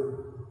house too.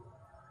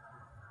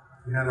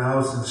 He had a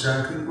house in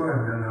Shantipur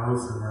and he had a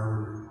house in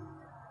Navadip.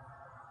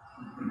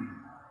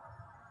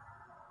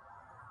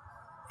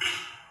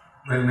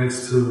 Right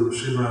next to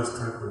Srivas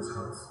Thakur's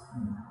house.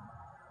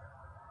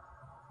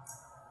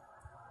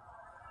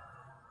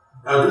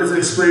 It's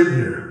explained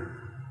here.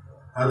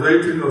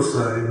 Advaita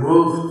Gosai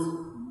moved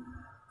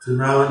to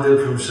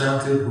Navadip from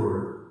Shantipur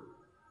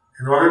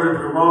in order to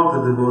promote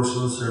the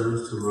devotional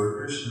service to Lord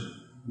Krishna.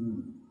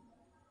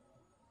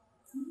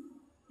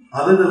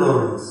 Other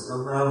devotees of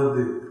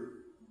Navadip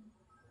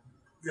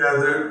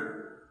gathered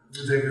to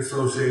take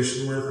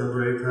association with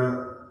Advaita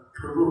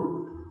Prabhu.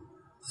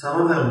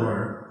 Some of them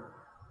were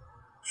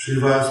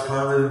Srivas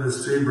Pandit and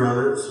his three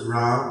brothers,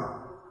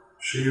 Ram,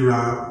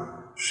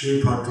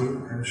 Shripati,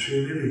 and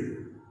Srimili.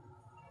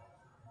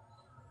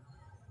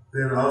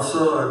 Then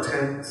also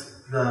attend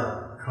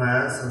the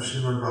class of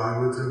Srimad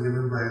Bhagavatam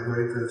given by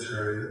Advaita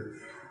Acharya.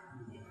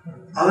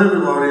 Other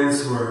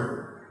devotees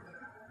were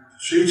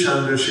Sri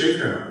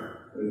Chandrasekhara,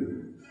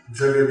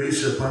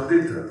 Jagadisha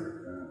Pandita,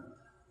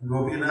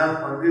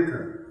 Gopinath Pandita,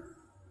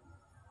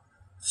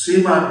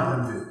 Sriman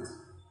Pandit,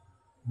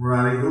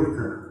 Murari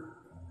Gupta,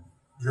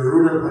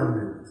 Garuda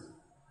Pandit,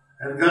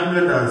 and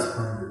Gangadas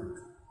Pandit.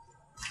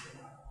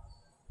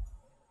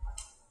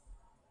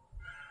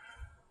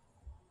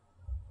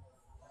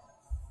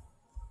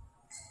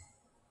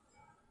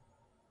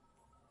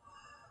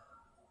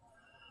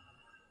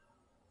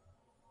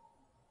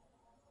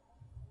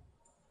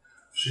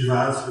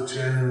 Srivas would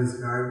chant in his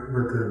garden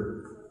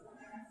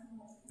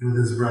with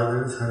his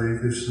brothers, Hare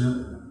Krishna.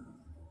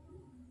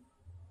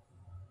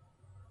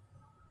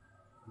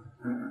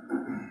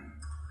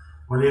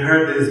 When he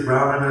heard these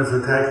brahmanas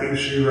attacking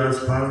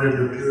Srivas Pandit,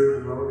 the pure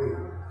devotee,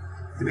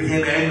 he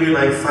became angry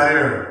like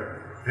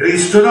fire. And he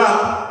stood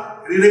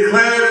up and he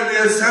declared in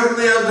the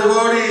assembly of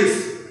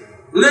devotees,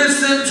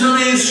 "Listen to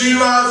me,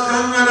 Srivas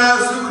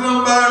Gangara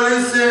Suklambar,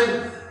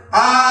 listen.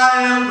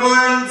 I am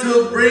going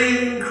to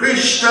bring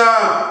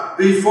Krishna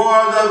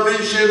before the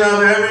vision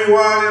of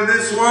everyone in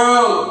this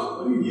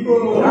world.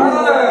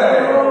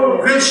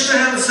 Krishna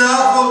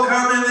himself will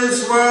come in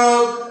this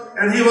world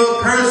and he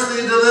will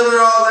personally deliver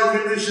all the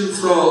conditioned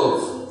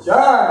souls.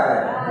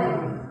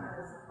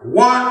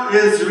 What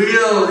is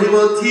real? He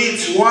will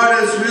teach what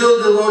is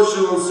real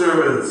devotional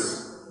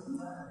service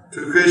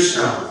to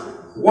Krishna.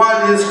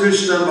 What is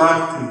Krishna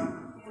Bhakti?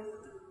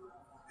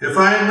 If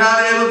I am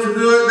not able to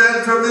do it,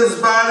 then from this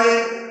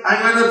body, I'm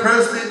going to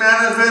personally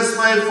manifest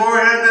my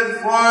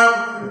four-handed form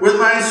with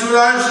my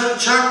Sudarshan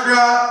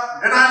chakra,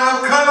 and I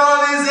will cut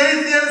all these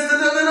atheists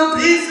into little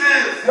pieces."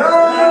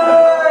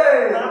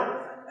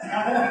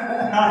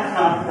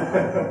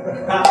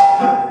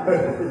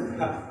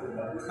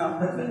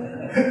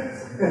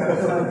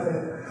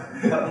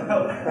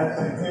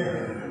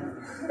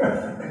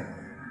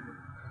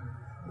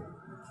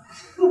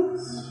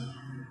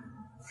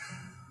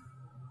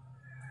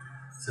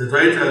 So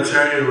Advaita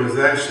Acharya was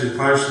actually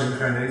partial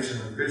incarnation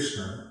of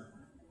Krishna.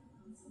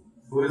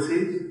 Who is he?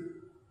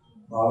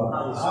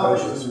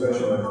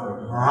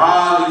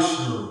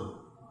 Mahavishnu.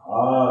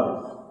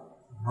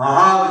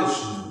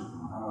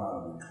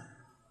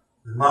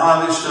 The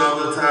Mahavishnu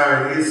avatar,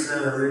 he is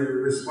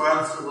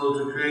responsible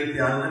to create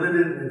the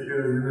unlimited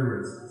material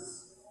universes.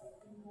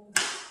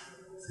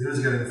 So he was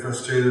getting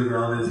frustrated with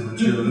all these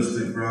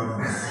materialistic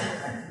brahmanas.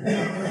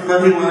 But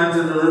he wanted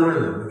to deliver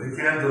them. If he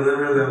can't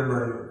deliver them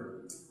by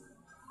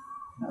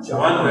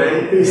one way,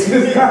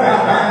 they're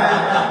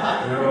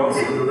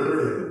also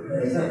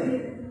delivered.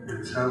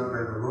 It's helped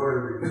by the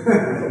Lord.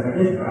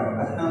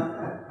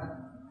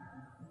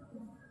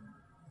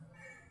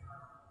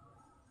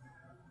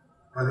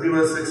 But he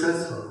was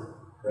successful.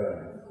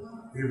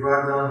 He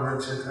brought down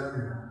Lord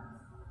Chaitanya.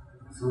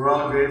 So we're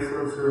all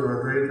grateful to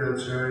Advaita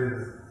Acharya.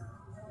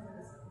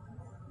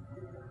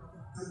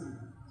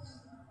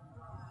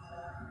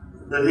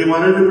 That he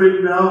wanted to bring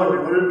down, he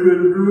wanted to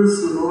induce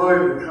the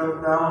Lord to come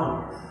down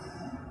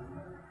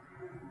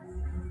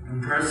and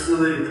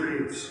personally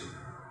preach.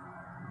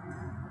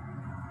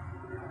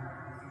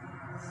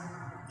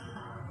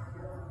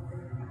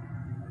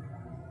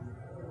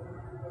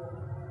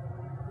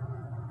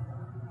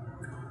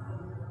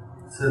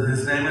 So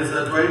his name is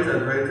Advaita.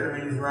 Advaita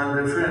means not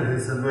different.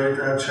 He's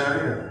Advaita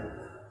Acharya.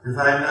 If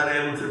I'm not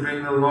able to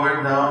bring the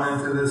Lord down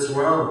into this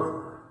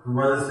world, then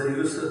what is the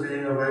use of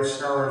being a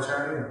Vaishnava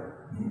Acharya?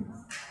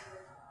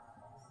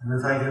 And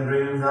if I can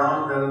bring him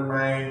down, then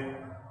my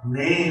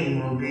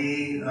name will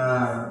be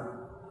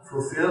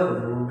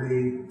fulfilled. It will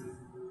be,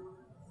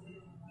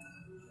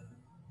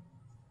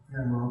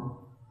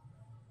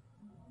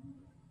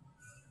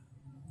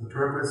 the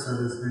purpose of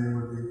his name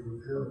will be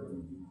fulfilled.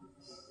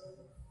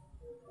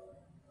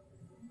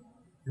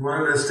 He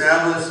wanted to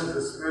establish that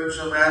the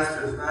spiritual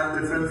master is not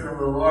different from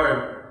the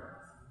Lord.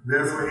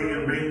 Therefore, he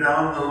can bring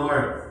down the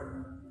Lord.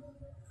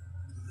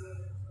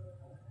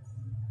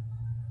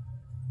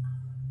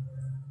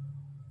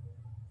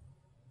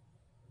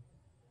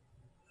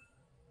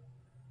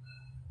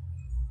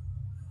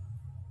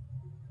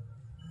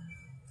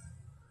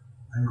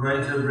 I'm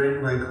going to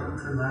bring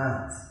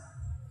Vaikuntha,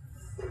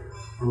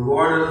 the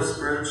Lord of the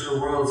spiritual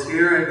worlds,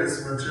 here in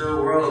this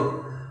material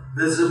world,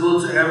 visible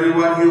to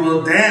everyone. He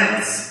will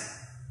dance.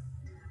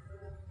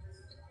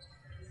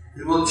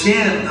 He will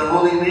chant the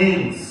holy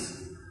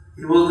names.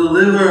 He will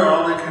deliver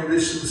all the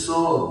conditioned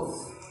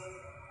souls.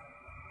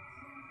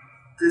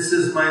 This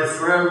is my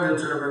firm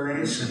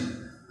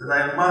determination that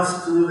I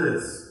must do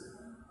this.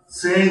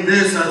 Saying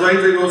this,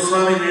 Advaita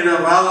Goswami made a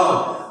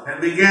vow and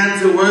began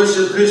to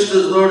worship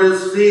Krishna's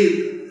lotus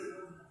feet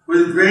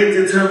with great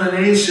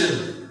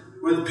determination,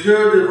 with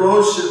pure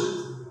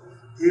devotion.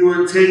 He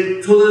would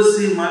take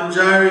tulasi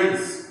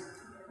manjaris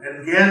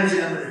and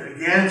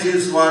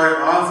Ganges water,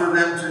 offer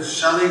them to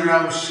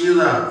Shaligram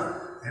Shila,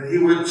 and he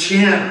would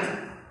chant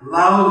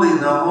loudly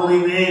the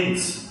holy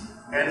names,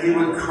 and he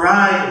would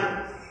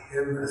cry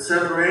in the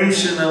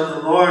separation of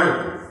the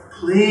Lord,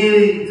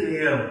 pleading to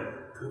him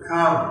to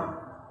come,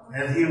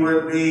 and he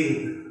would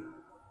be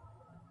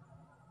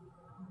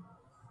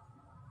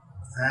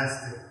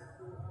fasting.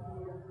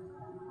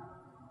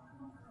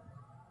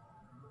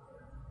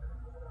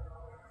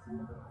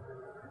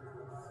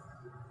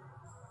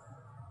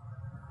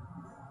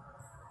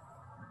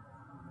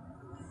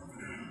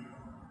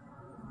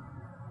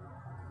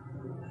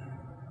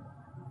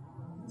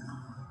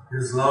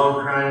 His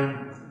loud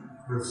crying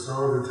was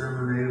so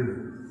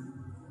determined.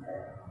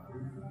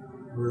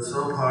 It was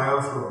so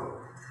powerful.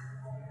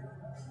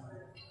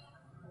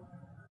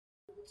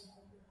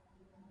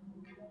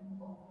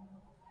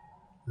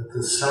 That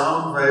the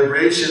sound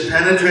vibration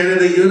penetrated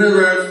the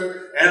universe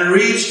and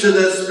reached to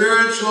the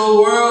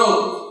spiritual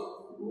world.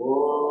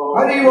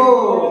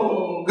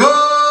 Haribo!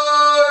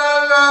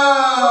 Gaura!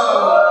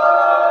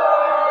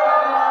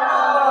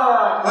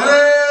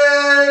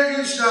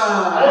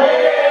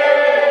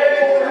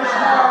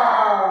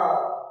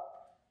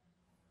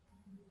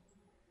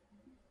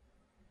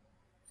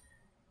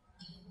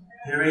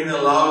 hearing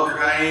the loud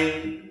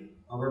crying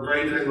of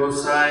Advaita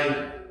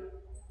Gosai,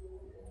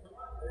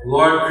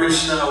 Lord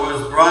Krishna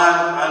was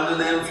brought under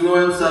the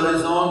influence of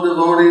his own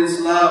devotees'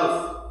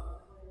 love,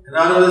 and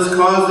out of his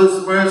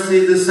causeless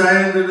mercy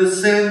decided to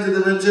descend to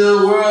the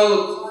material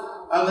world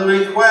on the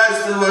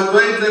request of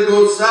Advaita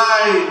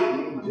Gosai.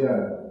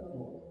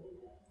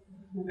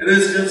 It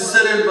is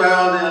considered by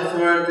all the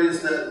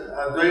authorities that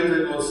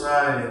Advaita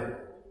Gosai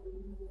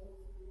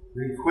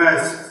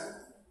request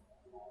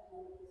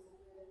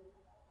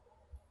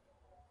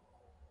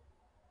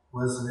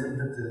was an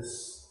impetus,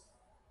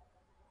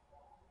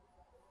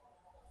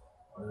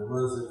 or it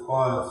was the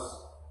cause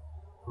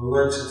for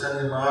Lord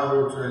Chaitanya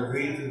Mahaprabhu to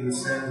agree to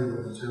descend to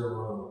the material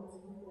world.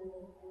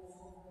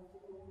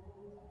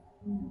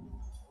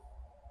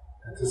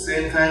 At the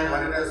same time,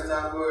 Haridas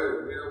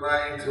Thakur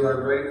nearby to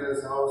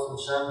Advaita's house in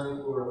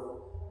Shantipur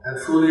at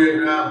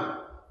Fuliagram.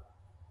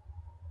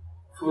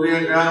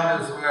 Fuliagram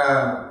is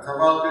where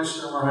Tamal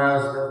Krishna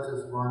Maharaj left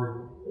his body.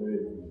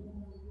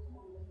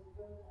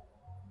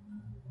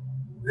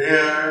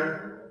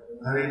 There,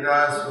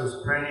 Haridas was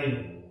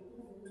praying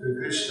to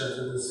Krishna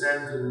to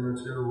descend to the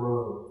material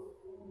world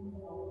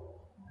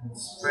and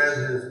spread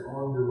his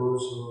own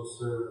devotional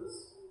service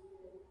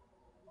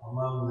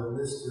among the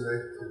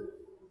misdirected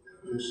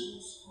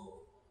Krishna's soul.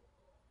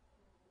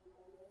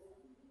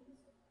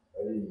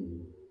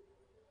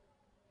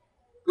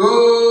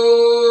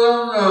 Gaura!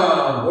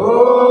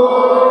 Gaura!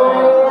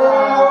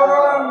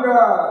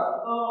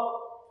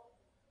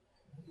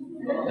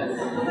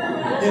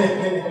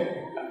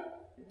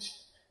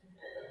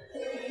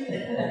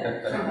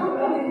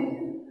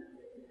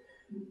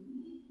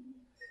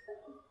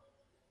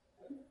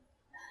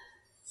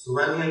 So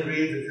when he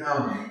agreed to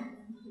come,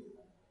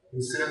 he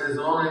sent his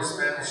own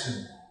expansion,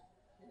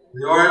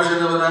 the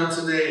origin of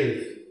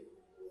Anantadev,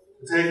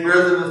 to take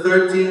birth on the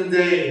 13th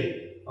day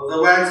of the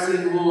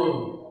waxing moon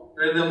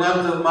during the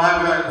month of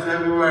Magha in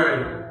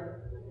February.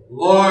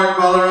 Lord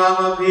Balaram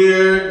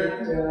appeared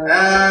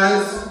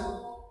as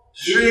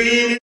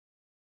Shri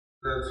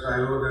the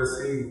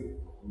Trayodasi,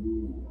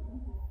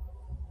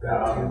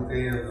 13th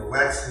day of the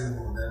waxing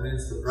moon, that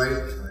means the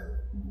bright flame.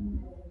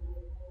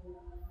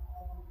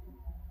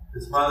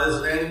 His mother's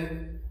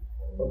name?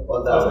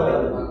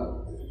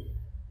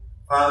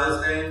 Father's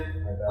name?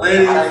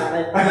 Ladies!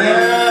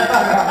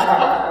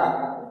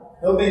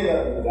 No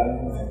makeup.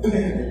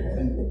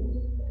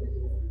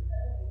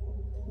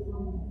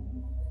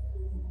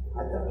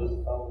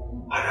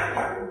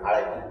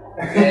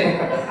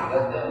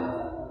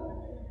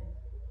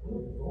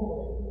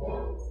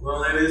 Well,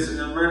 ladies,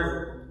 remember?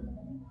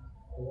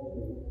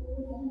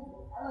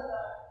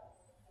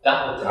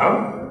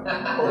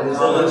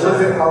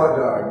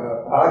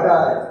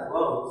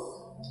 Close.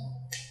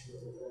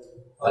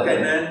 Okay,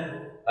 then.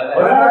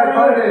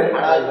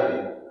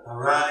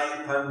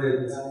 Harai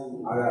Pandit.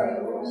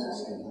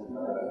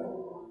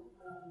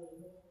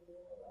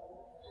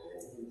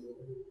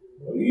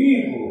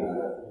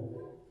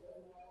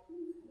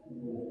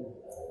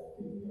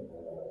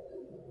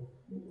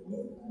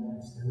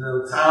 In the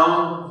town,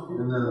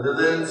 in the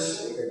village,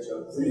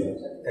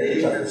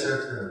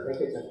 Ekachakra.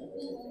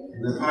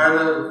 In the part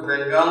of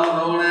Bengal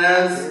known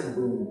as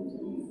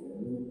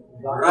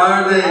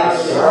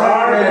Radesh.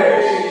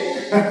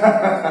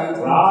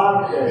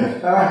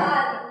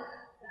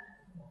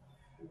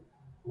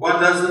 What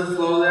doesn't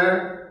flow there?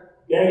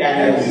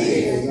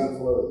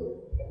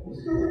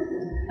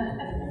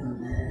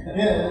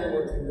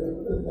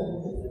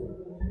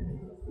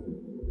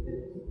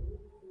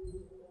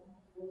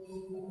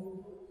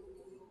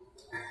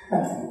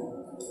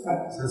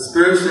 So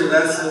spiritually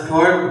that's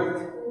important,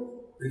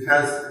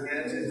 because the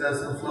Ganges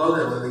doesn't flow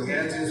there. When the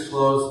Ganges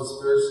flows, it's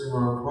spiritually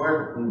more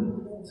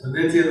important. So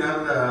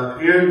Nityananda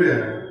appeared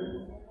there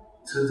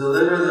to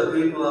deliver the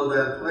people of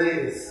that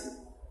place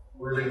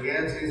where the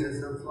Ganges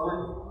isn't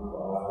flowing.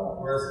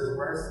 Where's his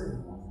mercy?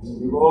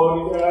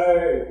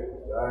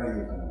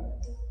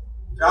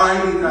 Jai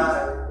Jai.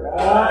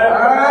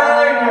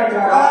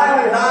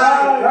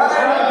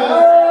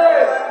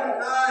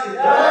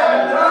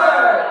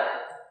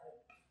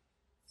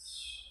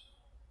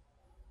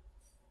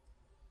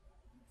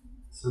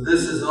 So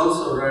this is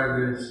also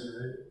Radesh,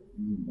 right?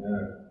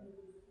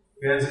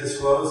 Ganges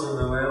flows from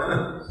the Līlā.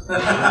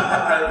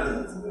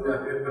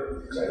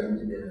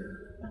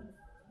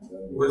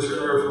 Which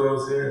river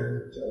flows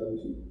here?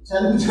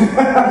 Chanuchi.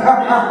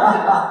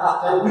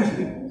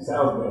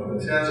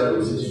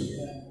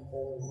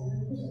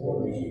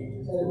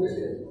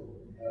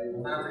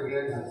 Not the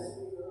Ganges.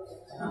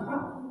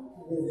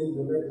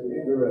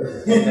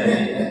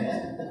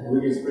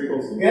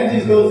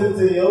 Ganges goes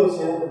into the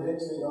ocean,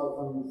 eventually it all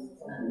comes.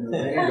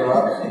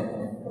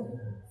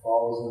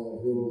 Falls in the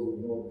hills of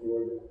North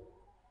Georgia.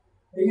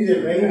 They use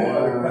it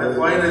rainwater. My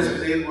point is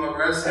we need more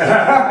mercy.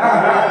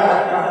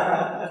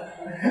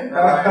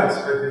 Not my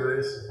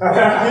speculation.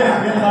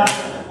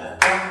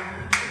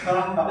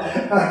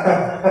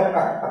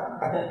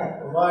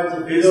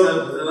 He's the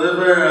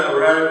deliverer of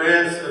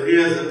Radesh, so he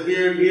has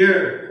appeared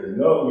here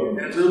No.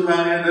 And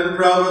Lupanya, didn't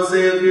Prabhupada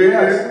say it here?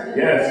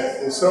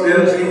 Yes. It's so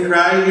Didn't merciful. he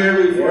cry here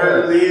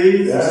before the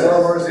ladies? Yes. So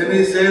merciful. Didn't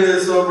he say they're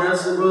so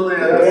merciful? They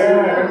have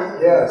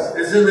Yes.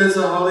 Isn't this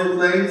a holy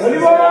place?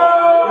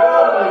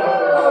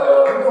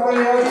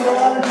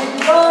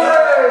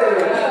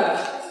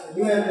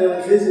 You have to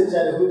visit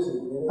Chattahoochee.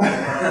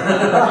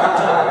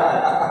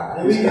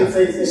 And we can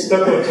say, you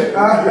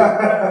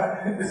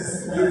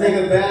take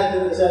a bath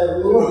in the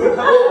Chattahoochee.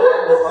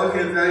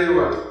 Okay, tell you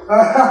what.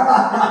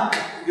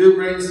 You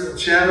bring some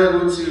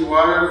Chattahoochee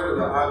water for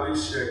the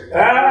Abhishek.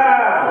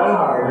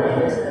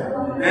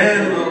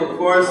 And we'll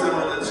pour some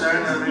of the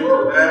China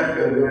Reaper back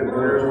and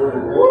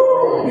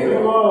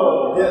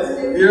Yes.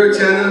 You're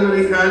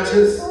Chattahoochee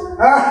conscious?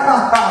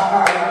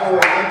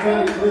 I'm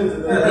trying to cleanse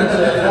it.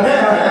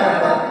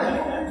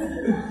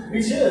 We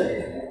should.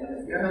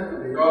 Yeah,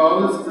 you go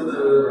always to the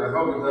river. I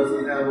hope it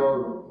doesn't have all.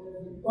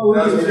 Oh,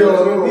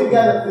 we've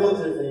got a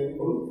filter thing.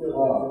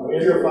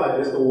 Purifier.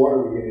 That's the water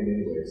we get in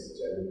anyways.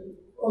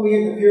 Oh, we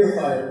get the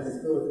purifier. It's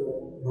filter.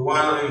 The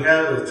water we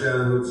have is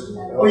Chattahoochee.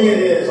 Oh, yeah, it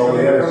is. So we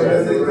have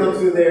It comes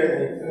through there and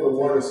they the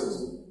water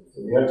system. So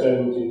we have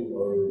Chattahoochee.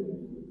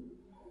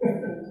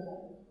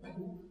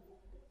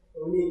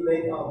 We need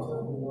lake house.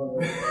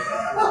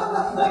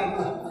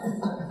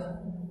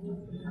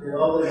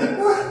 All the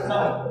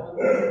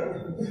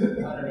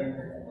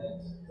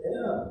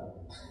yeah.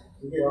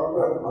 We get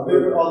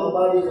all the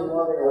bodies of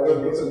water. I'll go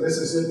get some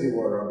Mississippi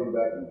water. I'll be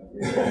back.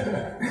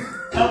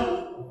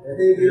 I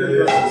think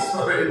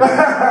Sorry. you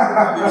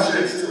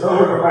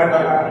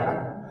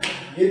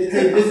have to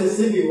take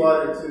Mississippi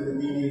water to the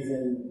needies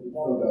and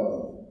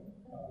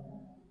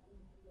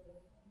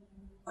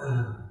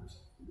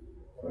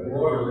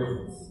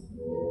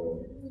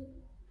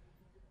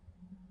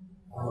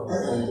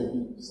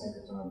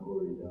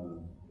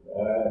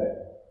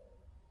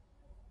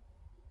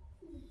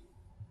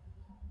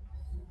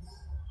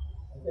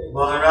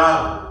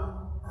Balaram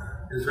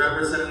is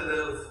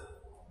representative.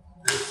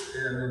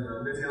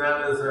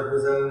 Nityananda is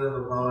representative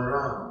of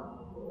Balaram.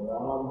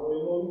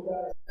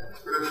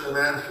 Spiritual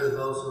master is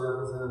also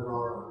represented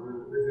Balaram.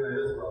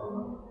 Nityananda is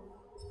Balaram.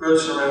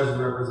 Spiritual master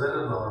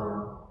represented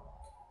Balaram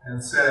and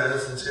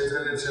says in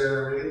Chaitanya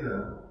Charitamrita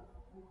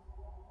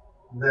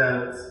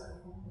that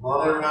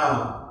Balaram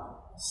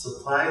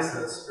supplies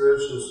that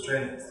spiritual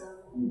strength.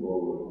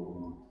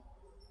 Who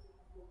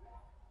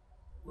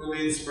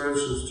needs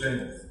spiritual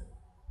strength?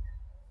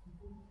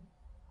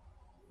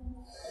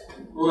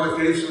 Who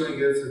occasionally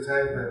gets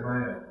attacked by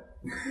Maya?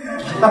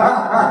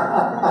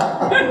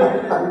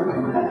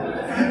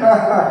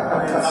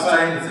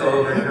 Strength to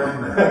overcome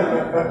that.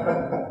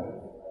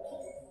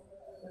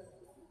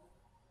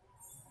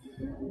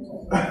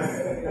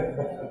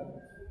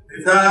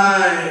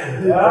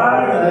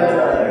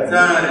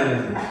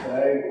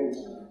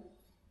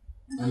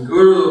 And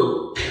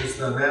Guru is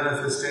the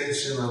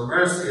manifestation of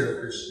mercy of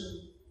Krishna,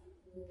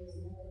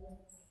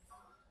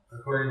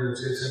 according to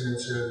Chaitanya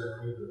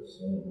Charitamrita.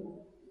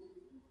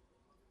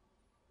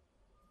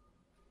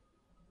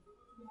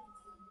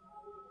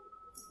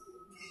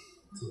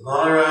 So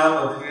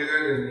Balaram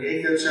appeared in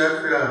Eka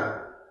Chakra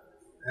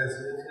as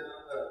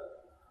Nityananda.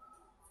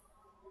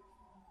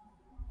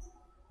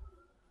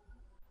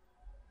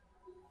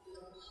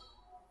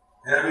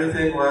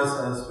 Everything was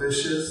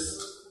auspicious,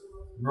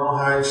 no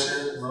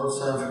hardship, no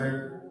suffering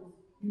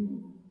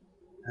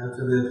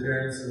after the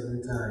appearance of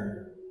Nitai.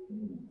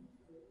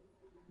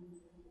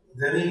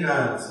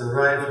 Demigods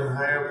arrived from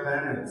higher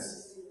planets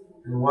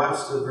and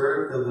watched the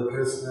birth of the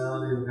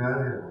personality of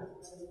Godhead.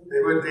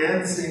 They were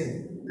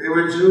dancing. They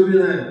were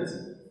jubilant.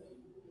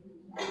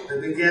 They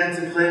began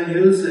to play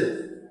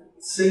music,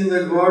 sing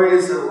the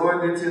glories of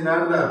Lord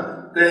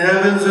Nityananda. The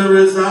heavens were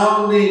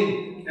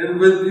resounding and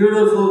with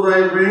beautiful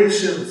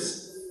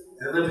vibrations.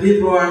 And the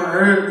people on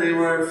earth, they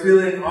were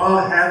feeling all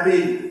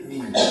happy.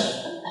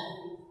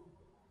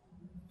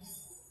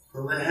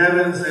 From the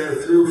heavens, they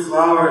threw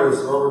flowers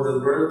over the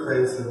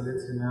birthplace of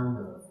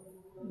Nityananda.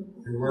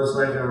 It was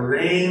like a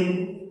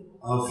rain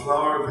of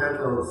flower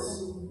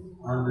petals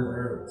on the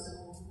earth.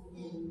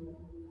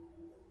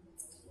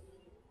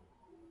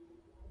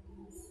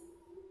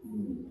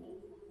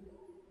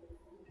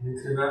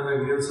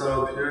 Nityananda gives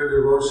out pure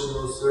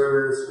devotional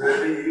service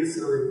very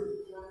easily.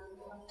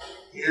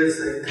 He is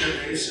the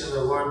incarnation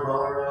of Lord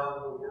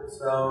Balaram who gives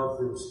out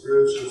the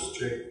spiritual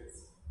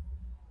strength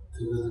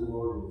to the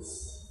devotees.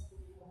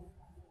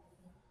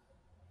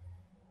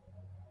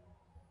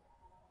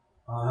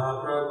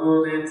 Mahaprabhu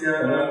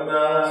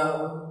Nityananda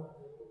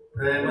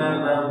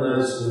Premananda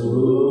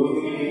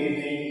Suri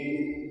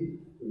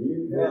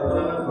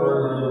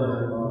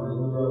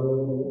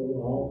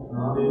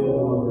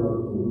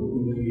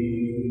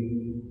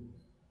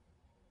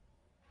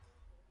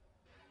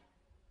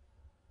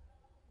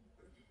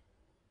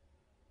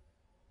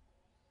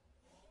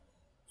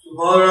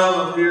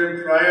Balaram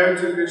appeared prior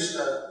to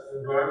Krishna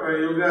in Dwapara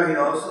Yuga. He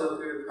also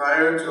appeared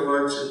prior to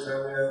Lord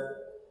Chaitanya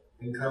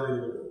in Kali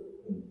Yuga.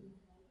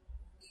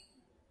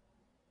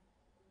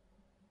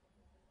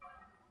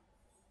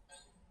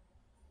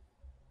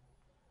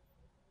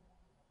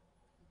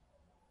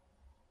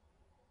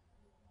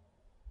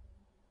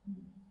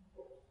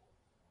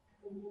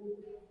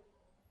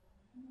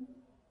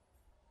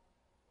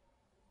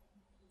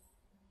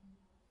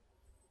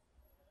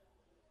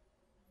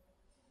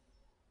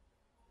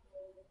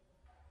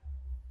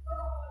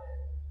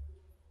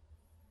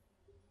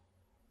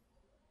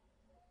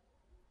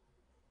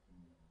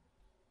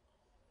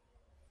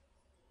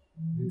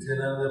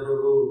 Nityananda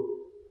Prabhu,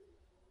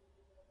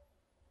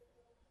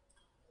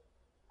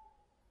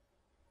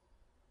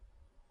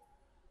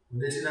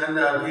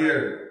 Nityananda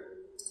appeared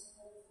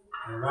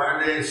in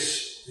Varnesh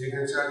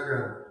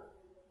Ekachakra.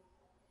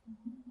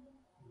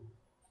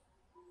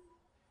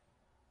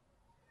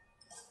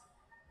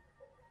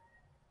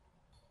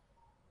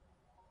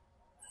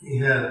 He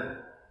had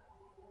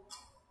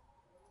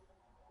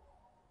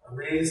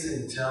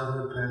amazing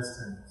childhood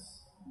pastimes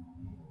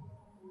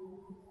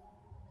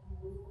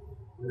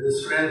with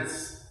his friends.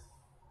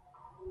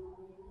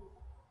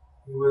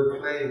 He would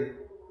play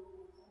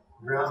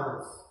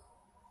dramas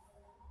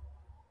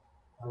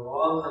of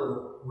all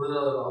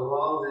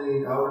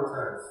the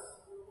avatars.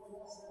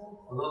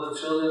 Although the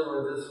children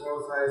were just 4,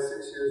 5,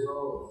 6 years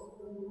old,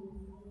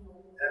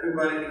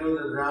 everybody knew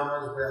the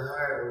dramas by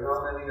heart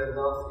without any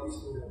adult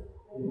teaching them.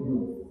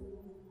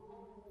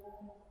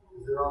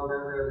 They'd all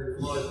been there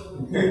before.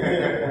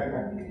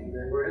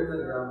 They were in the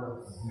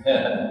dramas.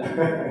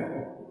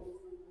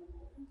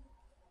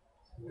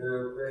 They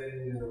were playing,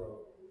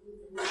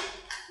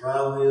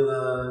 Ram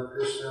Līlā,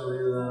 Krishna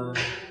Līlā,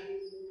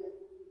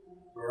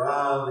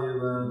 Vara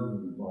Līlā,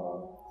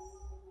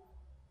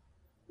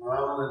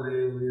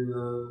 Ramanadev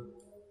Līlā,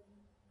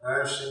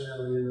 Arshina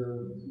Līlā.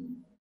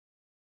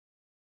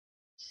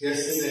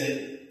 Yesterday,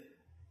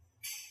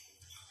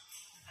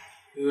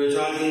 we were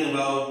talking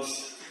about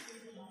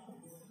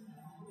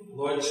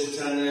Lord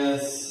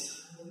Chaitanya's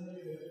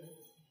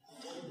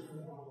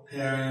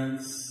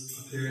parents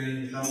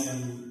appearing,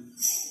 coming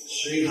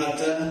Sri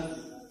Hatta,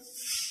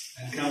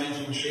 and coming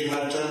from Sri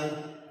Hatta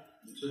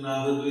to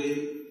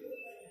Navadvip,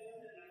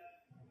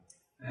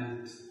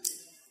 and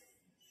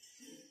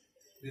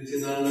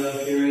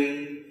Nityananda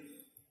appearing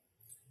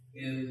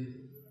in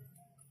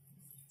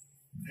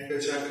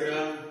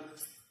Ekachakra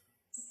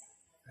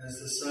as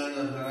the son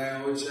of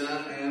Narayanucha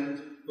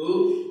and who?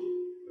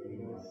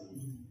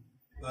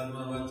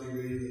 Padmavati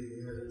Devi,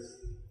 yes.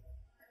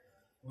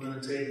 I'm going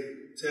to take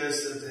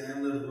tests at the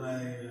end of my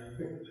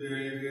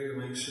period here to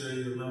make sure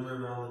you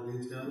remember all the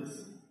details.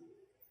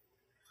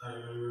 I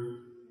remember.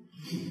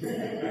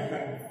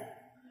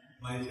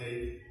 My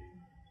take.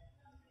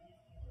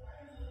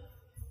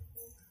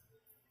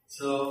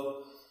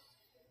 So,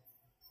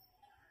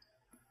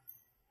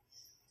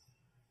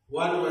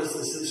 what was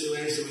the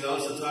situation? We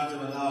also talked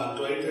about how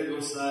Advaita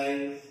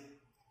Gosai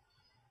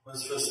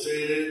was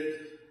frustrated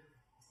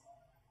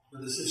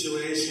with the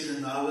situation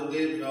in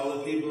Navadvip. All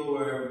the people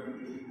were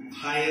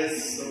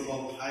pious,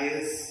 so-called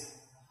pious,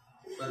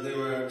 but they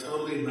were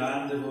totally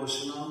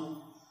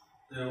non-devotional.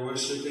 They were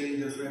worshipping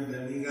different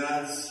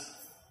demigods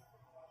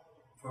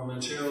for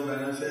material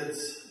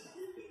benefits.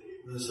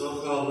 The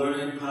so-called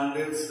learned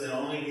Pandits, they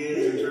only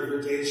gave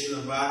interpretation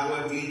of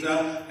Bhagavad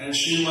Gita and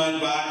Srimad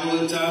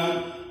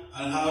Bhagavatam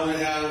on how to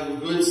have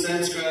good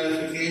sense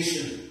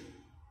gratification.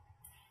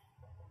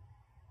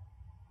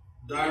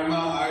 Dharma,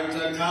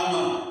 Artha,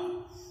 Kama.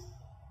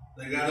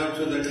 They got up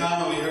to the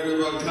Kama. We heard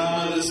about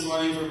Kama this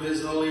morning from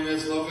His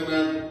Holiness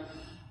Lokanath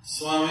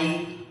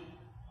Swami.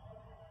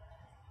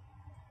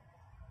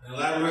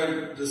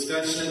 Elaborate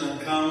discussion on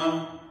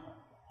Kama.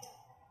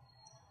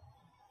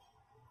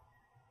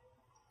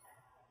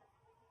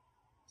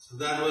 So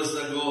that was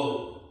the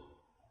goal.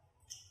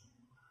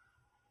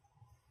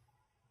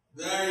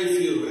 Very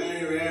few,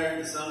 very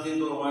rare, some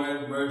people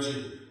wanted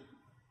merging.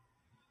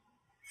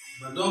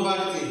 But no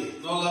bhakti,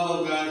 no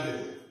love of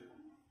Godhead.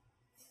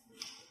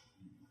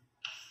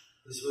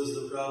 This was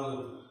the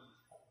problem.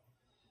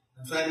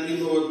 In fact,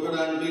 people would put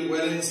on big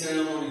wedding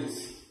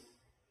ceremonies.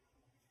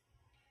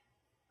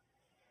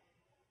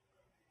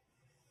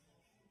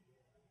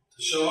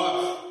 To show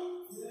off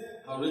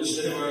how rich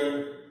they were,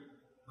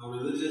 how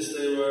religious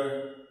they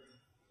were.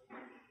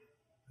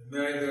 They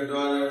married their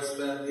daughter,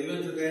 spent,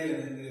 even today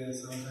in India,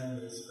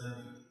 sometimes they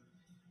spend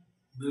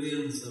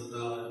millions of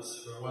dollars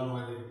for one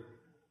wedding.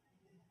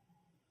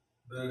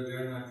 Better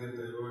dare not get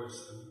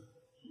divorced.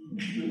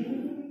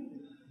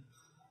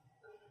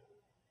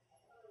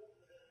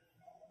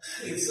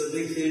 It's a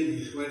big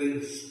thing,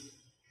 weddings.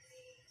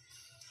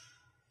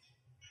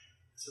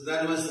 So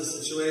that was the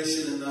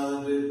situation, and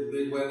now the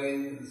big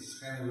wedding is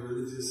kind of a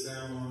religious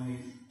ceremony.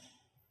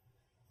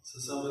 So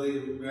somebody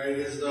married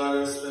his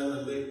daughter,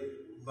 spent a big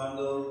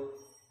bundle,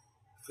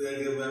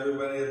 they give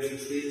everybody a big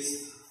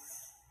feast.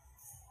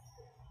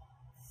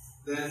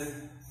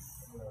 Then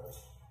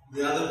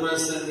the other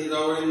person, he'd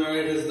already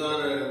married his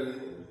daughter,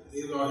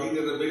 he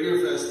did a bigger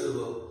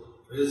festival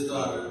for his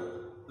daughter.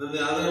 Then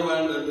the other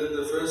one that did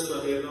the first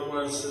one, he had no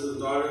more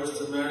daughters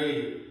to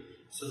marry.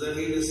 So then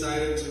he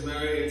decided to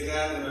marry a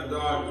cat and a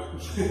dog.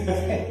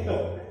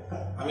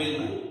 I mean,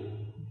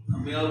 a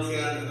male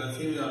cat and a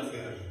female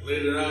cat.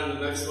 Later on, the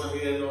next one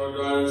he had no more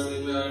daughters,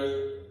 he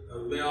married a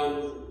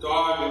male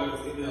dog and a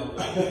female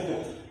dog.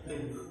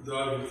 And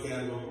dog and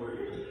cat won't work.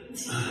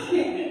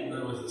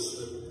 That was a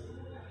slip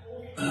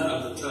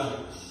of the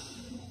tongue.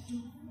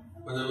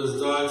 But it was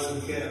dogs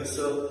and cats.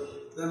 So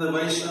then the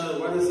Vaishnava,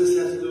 what does this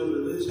have to do with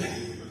religion?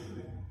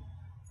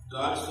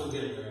 Dogs don't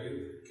get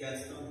married,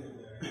 cats don't get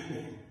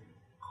married.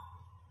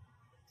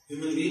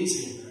 Human beings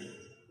get married.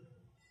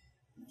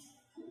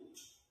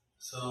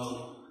 So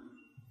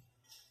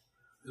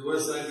it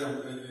was like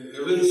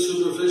everything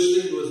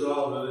superficially was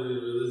all very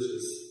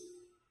religious.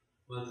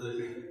 But the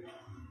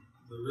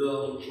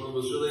real, what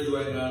was really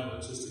going on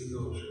was just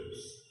ego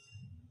trips.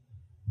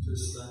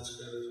 Just such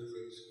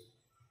gratification.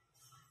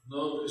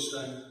 No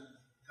Krishna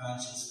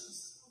consciousness.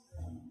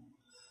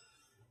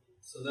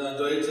 So the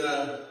Advaita,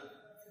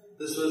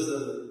 this was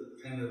the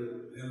kind of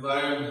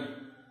environment.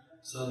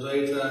 So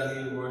Advaita,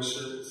 he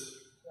worshipped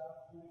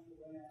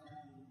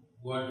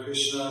Lord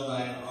Krishna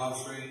by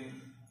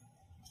offering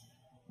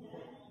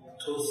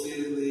tulsi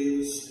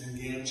leaves and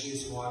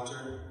Ganges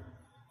water.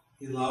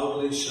 He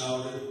loudly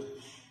shouted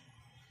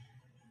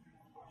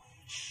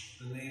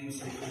the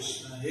names of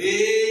Krishna.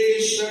 Hey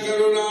Krishna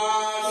Karuna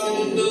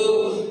Sindhu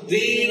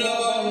Dina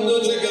Bandhu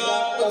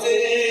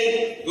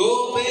Jagatpate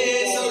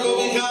Gopesa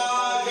Gopika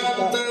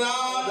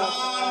Kantanada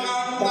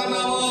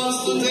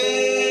Kantanamastute,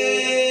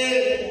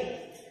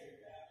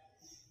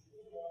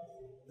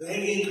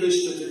 begging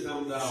Krishna to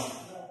come down,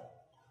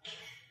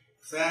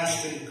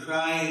 fasting,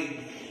 crying,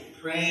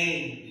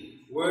 praying,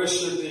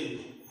 worshipping.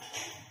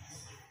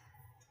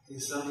 He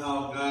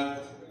somehow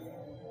got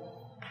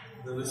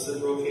the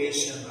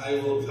reciprocation, I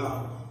will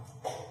come.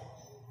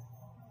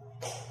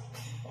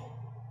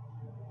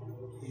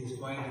 He's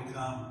going to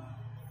come.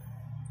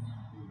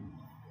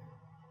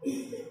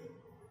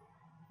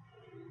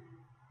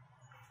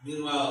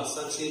 Meanwhile,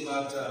 Sachi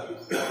Mata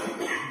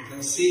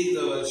conceived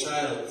of a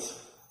child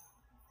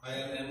by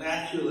an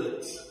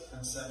immaculate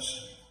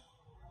conception.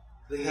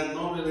 They had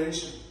no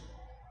relation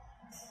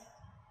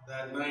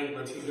that night,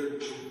 but he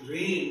could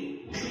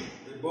dream.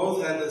 They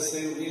both had the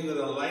same dream that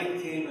a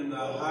light came in the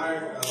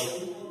heart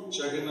of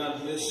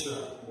Jagannath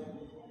Mishra,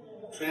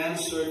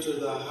 transferred to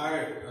the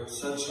heart of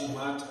Sachi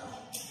Mata.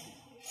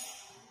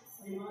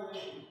 He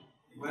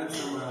went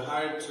from her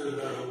heart to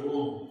her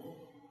womb.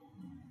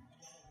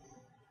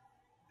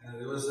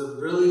 And it was a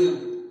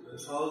brilliant,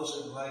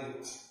 effulgent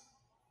light.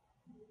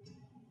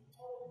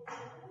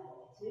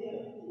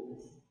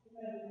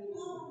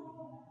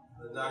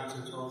 The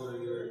doctor told her,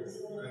 you're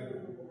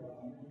pregnant.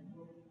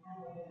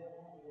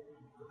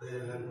 But they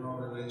had no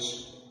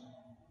relation.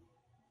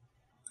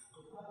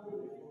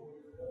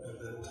 At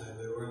that time,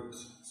 they weren't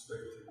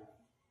expecting.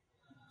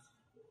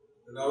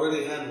 They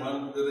already had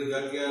one, the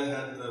Gagya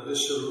had the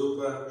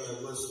Vishwarupa, that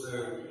was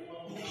their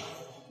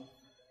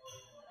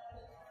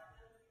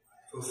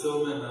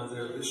fulfillment of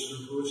their Vishnu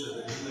Puja.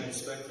 They didn't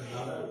expect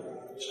another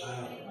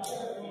child.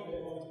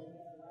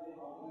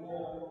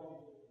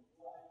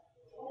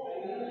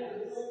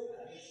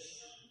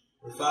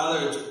 The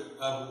father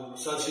of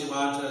Sachi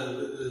Mata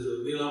is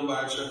Līlā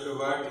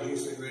Chakravarti.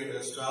 He's the great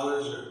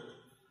astrologer.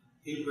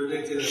 He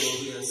predicted it will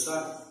be a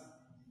son.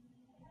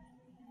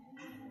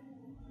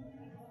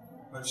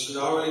 But she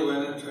already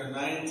went into her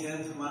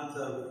 9th month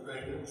of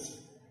pregnancy.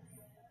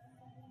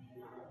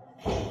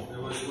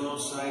 There was no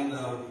sign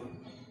of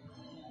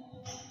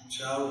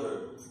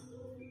childbirth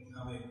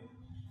coming.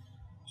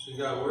 She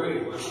got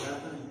worried. What's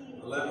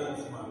happening?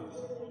 11th month.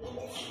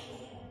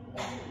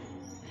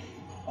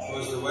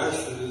 Towards the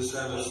west, they just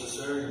have a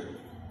cesarean.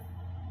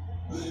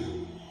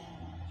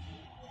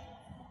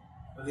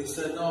 But he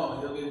said, no,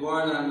 he'll be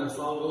born on the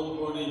full moon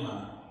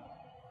Purnima,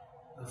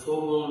 the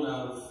full moon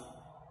of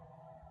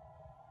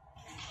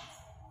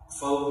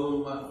full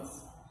moon month.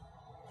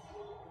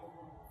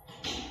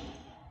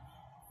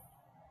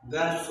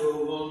 That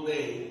full moon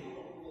day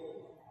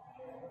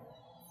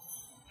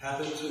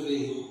happened to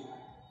be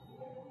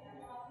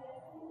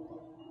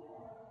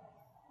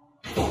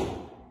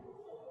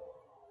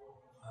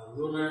a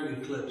lunar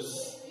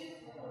eclipse.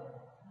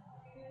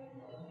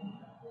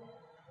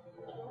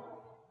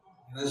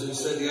 And as we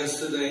said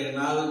yesterday, in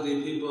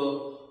Nalandi,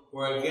 people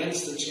were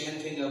against the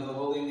chanting of the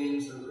holy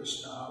names of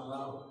Krishna out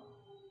loud.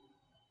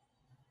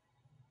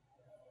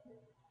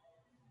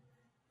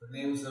 The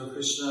names of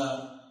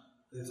Krishna,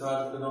 they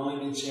thought, could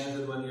only be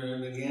chanted when you're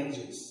in the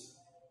Ganges.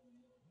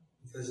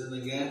 Because in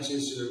the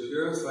Ganges, you're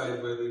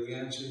purified by the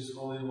Ganges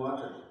holy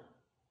water.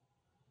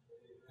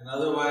 And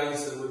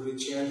otherwise, it would be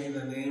chanting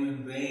the name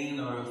in vain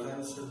or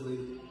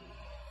offensively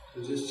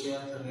to just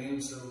chant the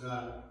names of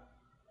God.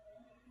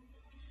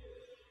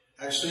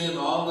 Actually, in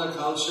all the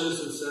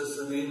cultures, it says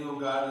the name of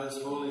God is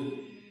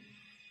holy.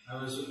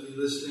 I was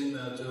listening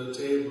to a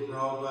tape of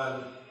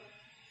Prabhupada.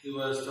 He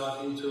was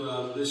talking to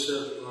a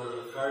bishop or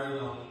a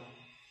cardinal,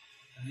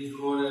 and he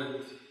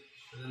quoted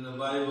that in the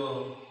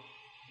Bible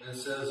it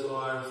says, "O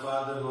our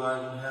Father who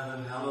art in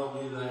heaven, hallowed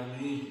be thy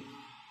name."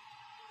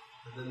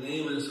 But the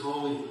name is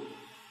holy.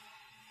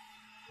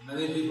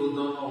 Many people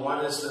don't know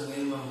what is the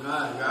name of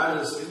God.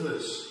 God is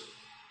English.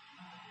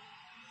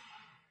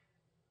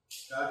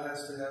 God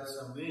has to have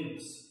some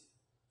names,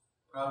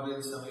 probably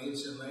in some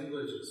ancient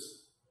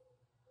languages.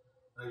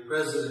 like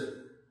President.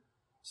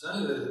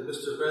 Something like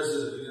Mr.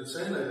 President. You can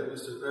say like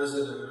Mr.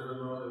 President, I don't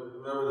know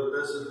whoever the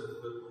president is,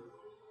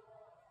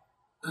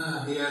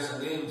 but he has a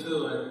name too.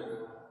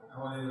 I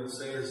won't even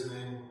say his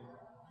name.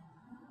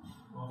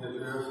 Won't get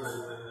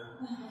verified by that.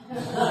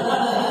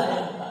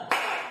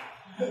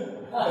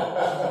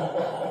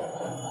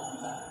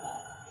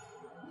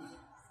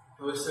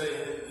 I would say,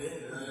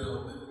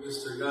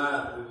 Mr.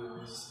 God,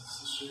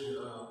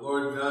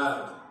 Lord God.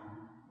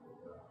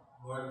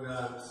 Lord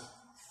God.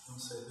 Don't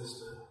say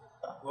Mr.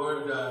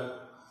 Lord God,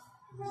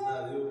 he's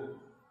not human.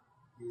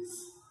 He's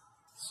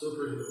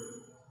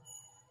superhuman.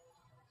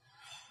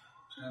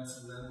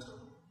 Transcendental.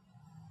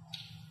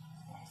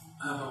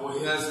 But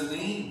he has a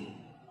name.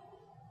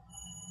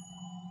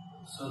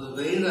 So the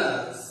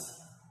Vedas,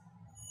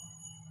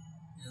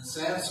 in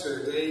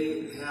Sanskrit, they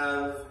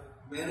have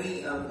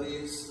many of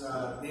these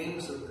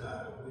names of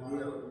God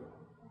revealed.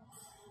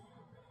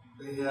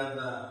 They have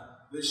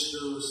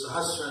Vishnu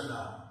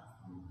Sahasranam,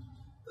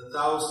 the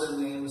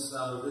 1,000 names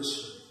of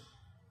Vishnu,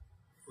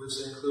 which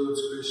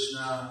includes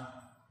Krishna,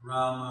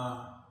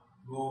 Rama,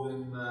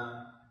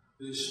 Govinda,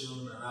 Vishnu,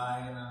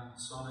 Narayana,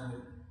 so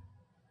many.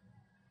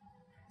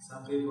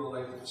 Some people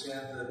like to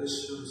chant the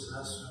Vishnu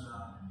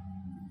Sahasranam.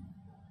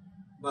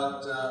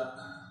 But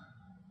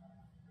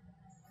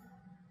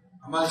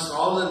amongst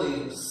all the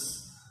names,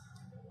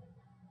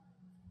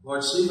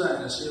 Lord Shiva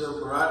in the Shiva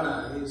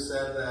Purana, he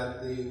said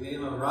that the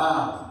name of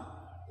Ram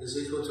is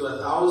equal to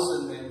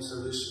 1,000 names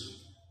of Vishnu.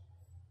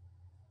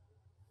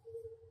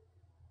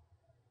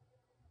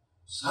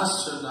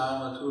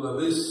 Sahasranama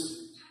Tulavis,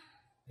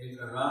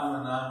 Eka Rama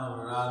Nama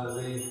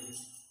Varadave.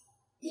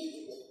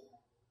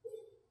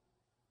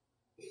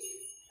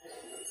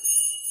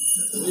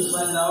 Can we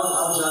find out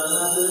how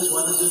Jagannath is?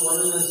 When is it? When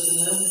did I see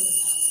him?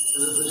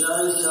 Does the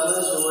Pujaris tell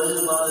us? We're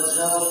worried about his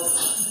health.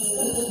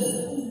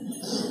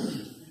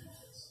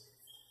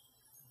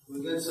 We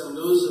get some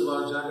news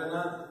about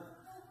Jagannath.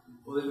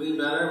 Will it be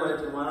better by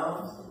tomorrow?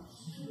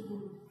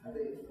 I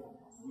think if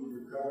he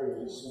recovered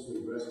just simply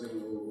resting a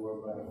little more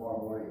by tomorrow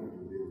morning,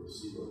 we'll be able to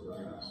see what's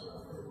going on. So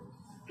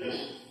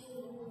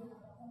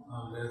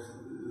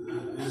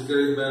He's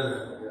getting better.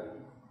 yeah.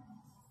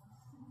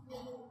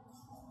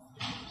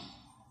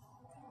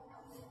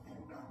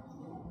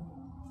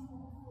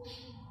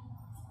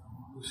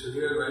 We should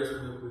hear it right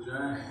from the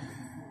Pujari.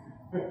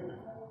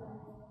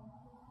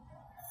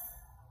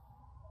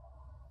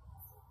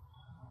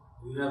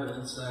 We have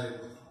inside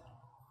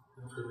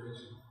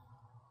information.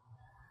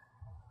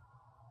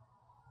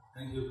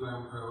 Thank you,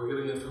 Parampara. We're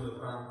getting it from the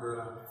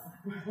Parampara.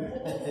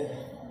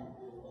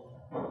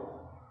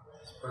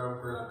 It's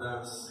Parampara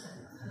Das.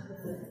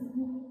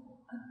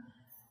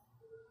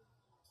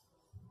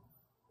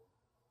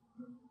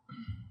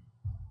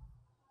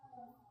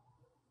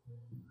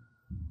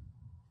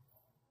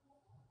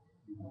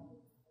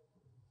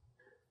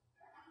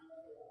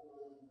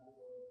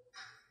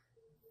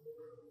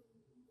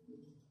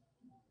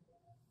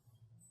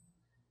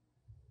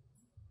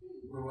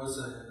 Where was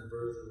I in the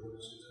birth of what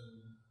she told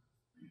me?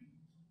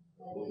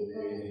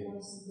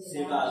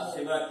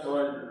 Shiva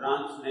told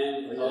Ram's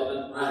name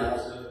 1,000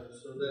 times.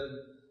 So then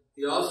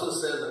he also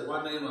said that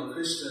one name of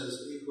Krishna is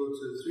equal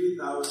to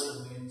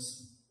 3,000 names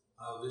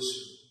of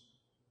Vishnu.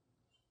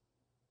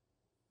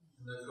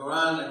 In the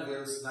Quran it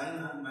gives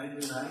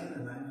 999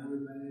 and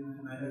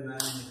 999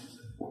 names.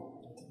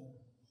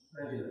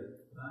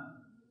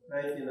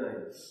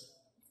 99.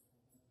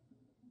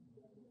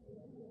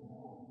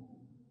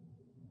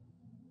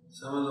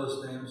 Some of those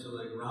names are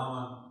like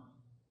Rama.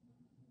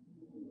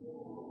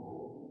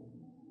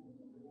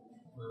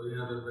 Well, we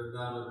have in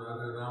Vrindavan,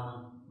 Radha Rama.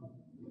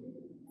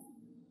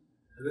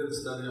 I didn't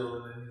study all the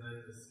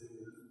 99 to see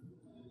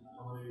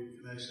how many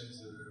connections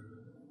there are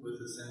with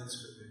the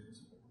Sanskrit names.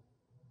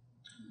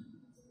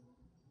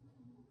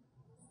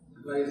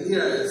 The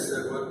idea is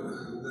that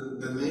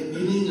the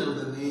meaning of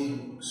the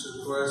name should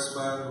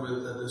correspond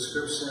with the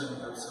description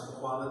of some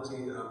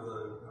quality of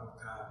God,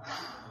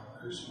 of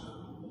Krishna,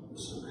 the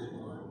Supreme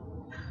Lord.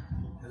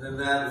 And then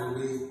that will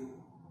be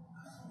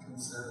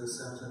considered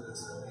accepted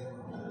as the name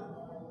of God,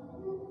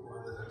 more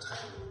than a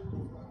title.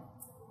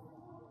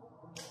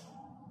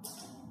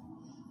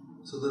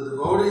 So the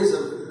devotees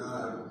of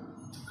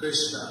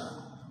Krishna,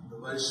 the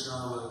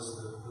Vaishnavas,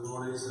 the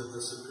devotees of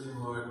the Supreme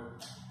Lord,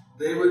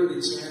 they would be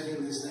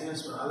chanting these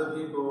names for other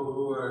people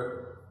who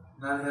are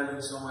not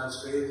having so much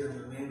faith in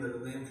the name that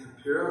the name can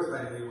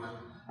purify anyone.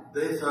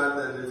 They thought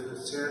that if you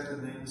chant the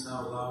names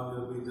out loud,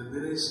 you'll be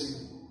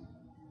diminishing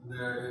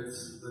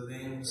the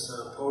name's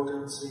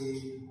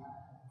potency,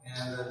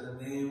 and that the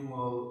name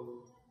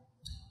will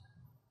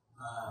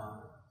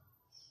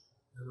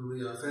it'll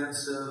be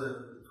offensive and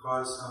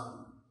cause some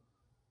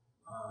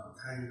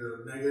kind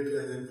of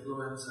negative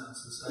influence on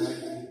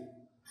society.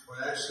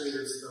 Well, actually,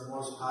 it's the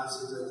most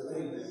positive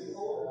thing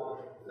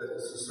that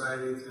a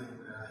society can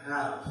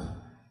have,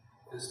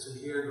 is to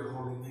hear the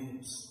holy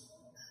names.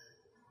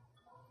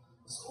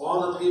 So all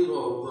the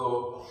people,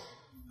 though,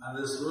 on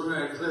this lunar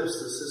eclipse,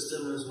 the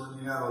system is when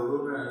you have a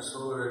lunar or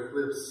solar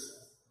eclipse,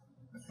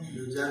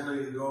 you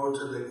generally go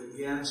to the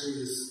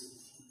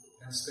Ganges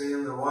and stay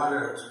in the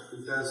water,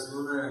 because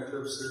lunar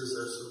eclipses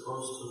are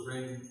supposed to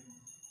bring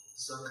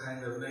some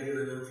kind of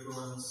negative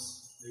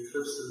influence. The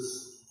eclipses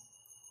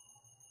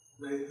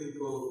make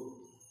people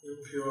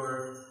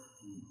impure,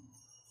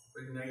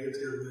 bring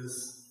negativeness.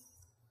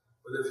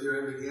 But if you're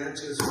in the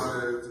Ganges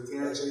water, the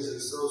Ganges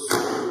is so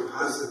super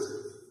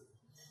positive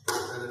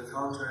that it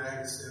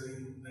counteracts any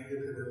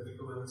negative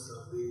influence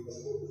of the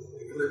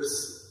eclipse.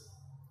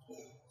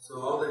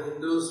 So all the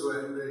Hindus were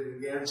in the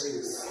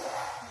Ganges,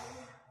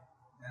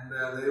 and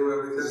they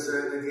were, because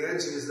they're in the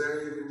Ganges,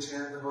 there you can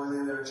chant the holy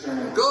name. They were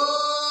chanting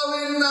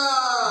Govinda!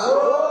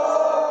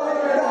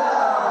 Govinda!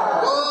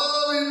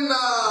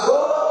 Govinda!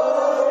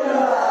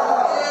 Govinda!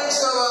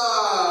 Keshava!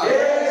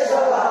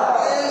 Keshava!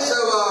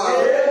 Keshava! Keshava!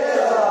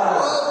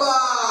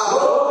 Gopal!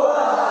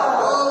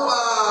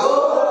 Gopal!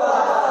 Gopal!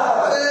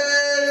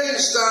 Hare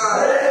Krishna!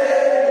 Hare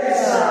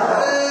Krishna!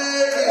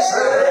 Hare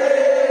Krishna!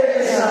 Hare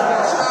Krishna!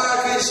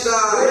 Krishna!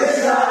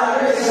 Krishna!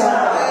 Krishna!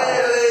 Hare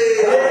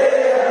Hare!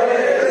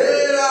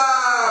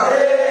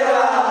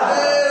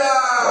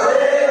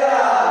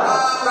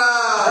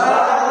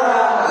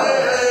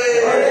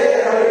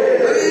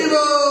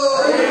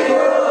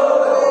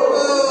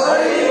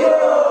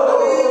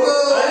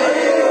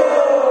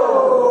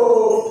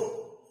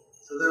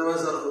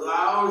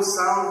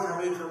 Sound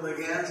coming from the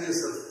Ganges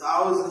of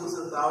thousands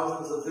and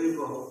thousands of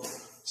people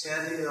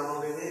chanting the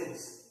holy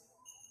names.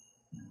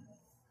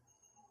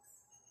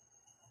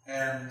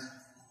 And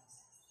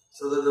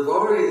so the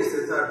devotees,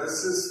 they thought,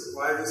 this is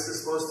why this is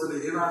supposed to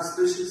be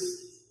inauspicious,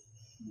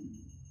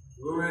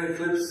 lunar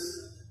eclipse.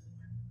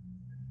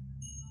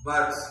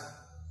 But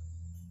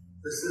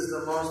this is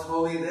the most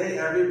holy day.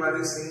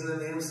 Everybody's singing the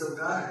names of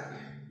God.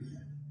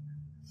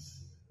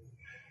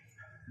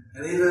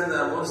 And even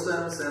the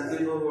Muslims and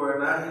people who are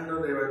not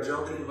Hindu, they were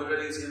joking, look at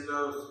these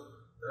Hindus,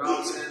 they're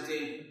all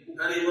chanting,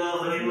 Haribol,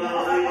 Haribol,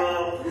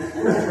 Haribol.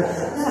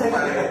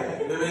 By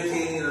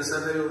mimicking,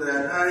 some people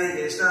that, Hare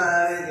Krishna,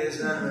 Hare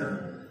Krishna.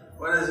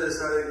 What is this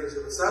Hare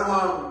Krishna?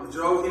 Someone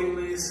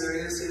jokingly,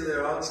 seriously,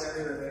 they're all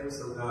chanting the names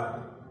of God.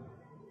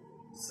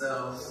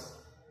 So,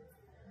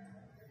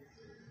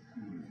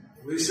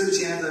 we should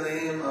chant the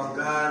name of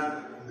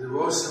God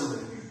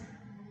devotionally.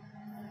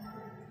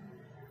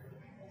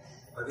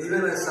 But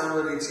even if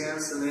somebody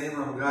chants the name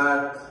of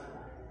God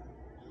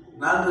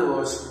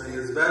non-devotionally,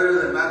 it's better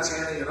than not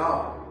chanting at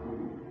all.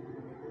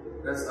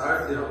 That's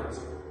our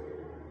theology.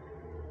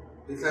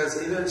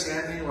 Because even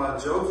chanting while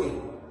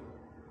joking,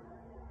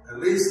 at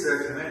least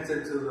they're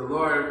connected to the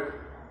Lord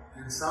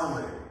in some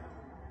way.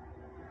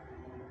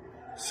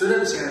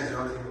 Shouldn't chant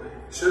jokingly,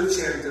 should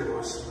chant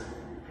devotionally.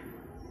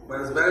 But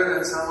it's better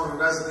than someone who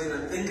doesn't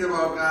even think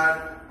about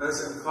God,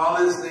 doesn't call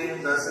His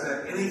name, doesn't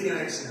have any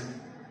connection.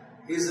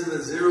 He's in the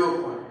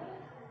 0 point.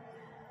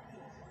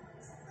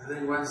 I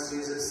think once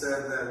Jesus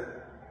said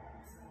that,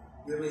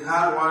 give me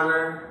hot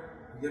water,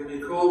 give me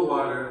cold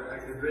water, I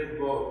can drink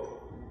both.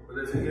 But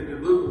if you give me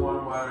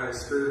lukewarm water, I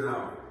spit it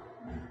out.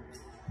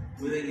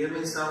 Meaning, give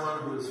me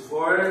someone who's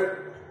for it,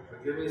 or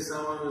give me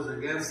someone who's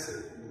against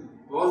it.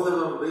 Both of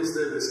them, at least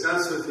they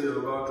discuss with you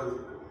about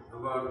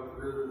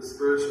the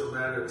spiritual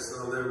matters,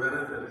 so they're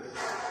benefiting.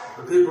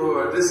 The people who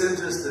are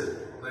disinterested,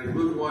 like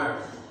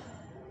lukewarm,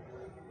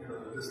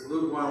 this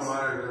lukewarm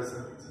water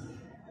doesn't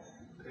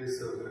taste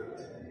so good.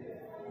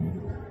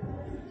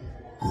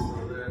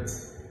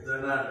 So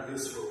they're not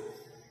useful.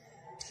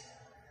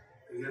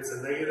 It gets a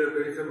negative,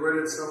 but He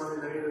converted so many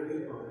negative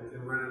people. He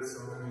converted so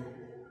many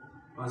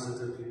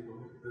positive people.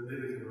 They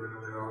need to convert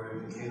their own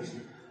education.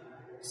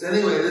 So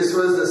anyway, this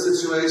was the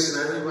situation.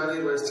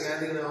 Everybody was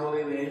chanting the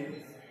holy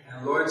name,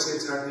 and Lord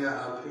Chaitanya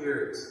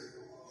appeared.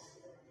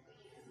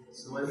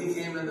 So when He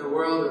came in the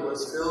world, it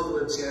was filled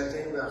with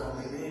chanting the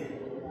holy name.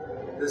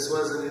 This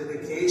was an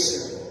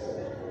indication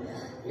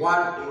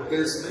what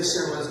His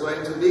mission was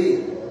going to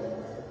be.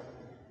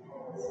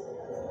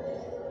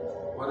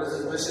 What is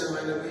His mission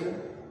going to be?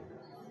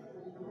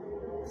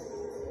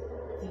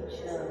 Teach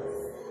people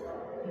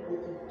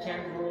to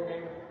chant the holy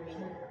name of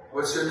Krishna.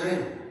 What's your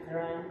name?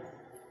 Narayan.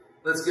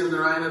 Let's give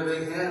Narayan a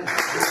big hand.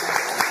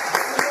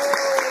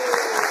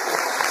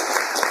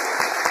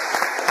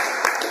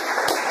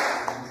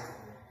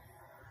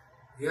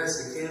 Yes,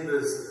 He came to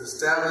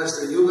establish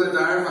the Yuga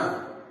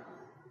Dharma,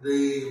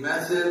 the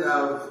method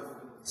of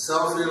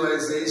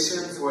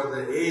self-realization for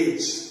the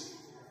age,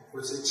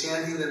 which is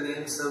chanting the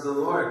names of the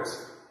Lord.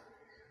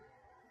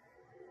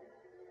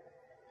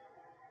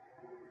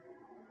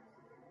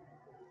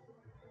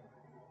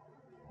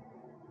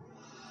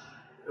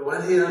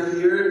 When He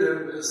appeared,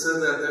 it said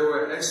that there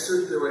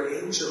were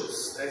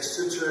angels,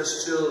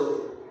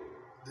 extraterrestrial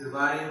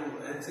divine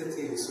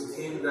entities who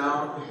came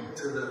down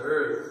to the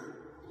earth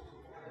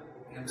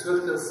and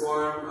took the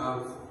form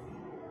of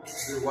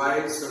the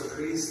wives of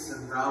priests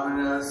and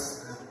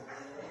brahmanas.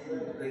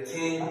 And they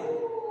came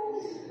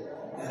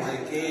and they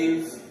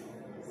gave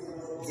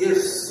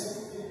gifts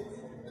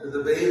to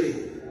the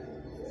baby.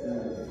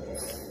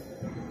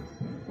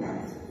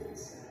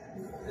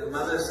 And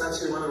Mother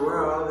Sachi wondered, where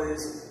are all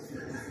these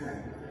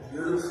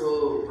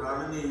beautiful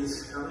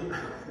brahmanis coming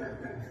from?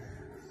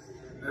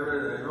 I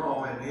know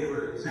all my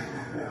neighbors.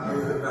 Where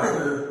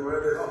are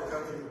they all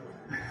coming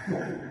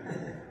from?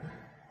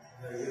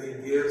 They're giving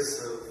gifts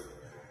of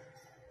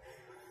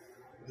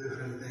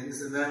different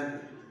things. And then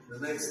the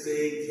next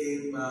day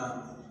came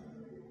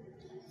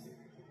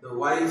the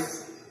wife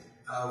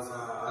of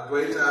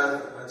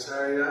Advaita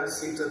Acharya,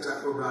 Sita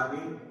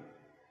Thakurani,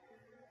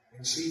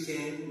 and she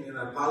came in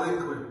a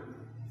palanquin.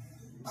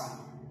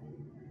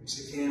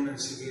 She came and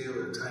she gave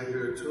a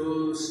tiger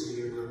tooth, she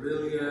gave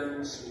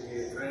vermilion, she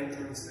gave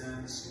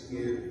frankincense, she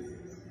gave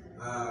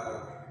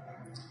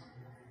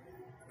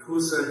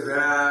kusa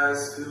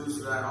grass,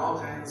 fused rat, all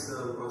kinds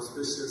of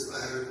auspicious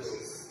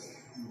articles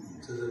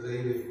to the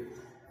baby.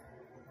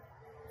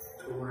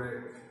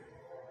 Turmeric,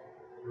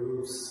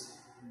 roots,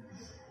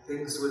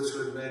 things which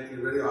would make it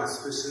very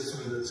auspicious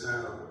for the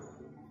child.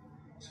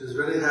 She was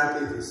very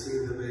happy to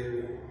see the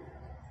baby.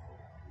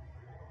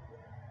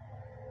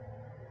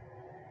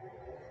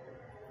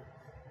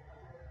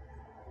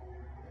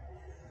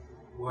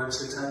 Lord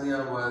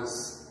Chaitanya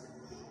was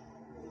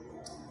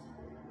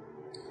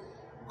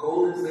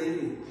golden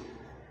baby.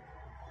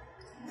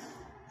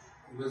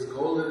 He was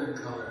golden in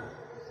color.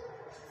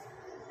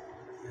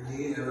 And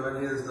when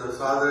he is the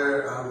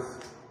father of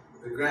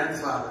the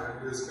grandfather,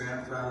 his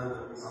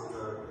grandfather of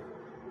the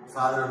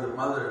father of the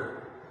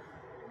mother,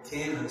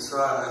 came and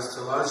saw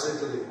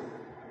astrologically,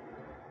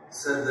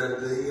 said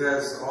that he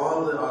has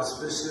all the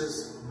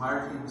auspicious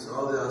markings,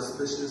 all the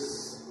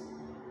auspicious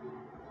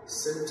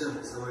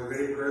symptoms of a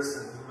great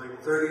person,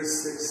 like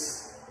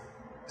 36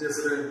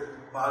 different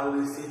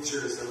bodily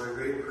features of a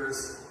great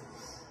person.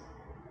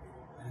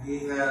 And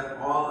he had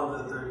all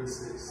of the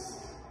 36.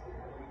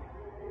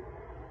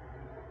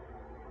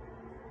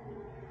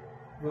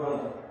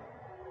 Gaura!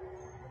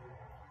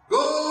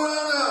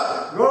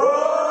 Gaura!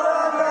 Gaura!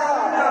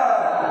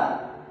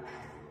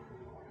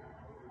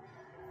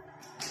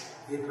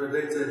 He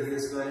predicted he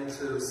is going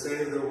to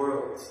save the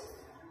world.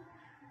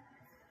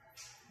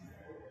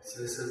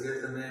 So he said,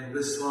 get the name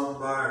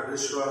Vishwambar.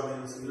 Vishwa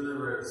means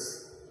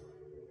universe.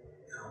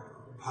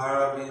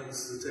 Para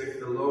means to take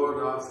the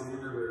load off the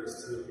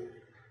universe, to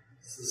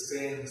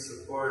sustain,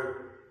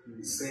 support,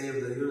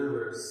 save the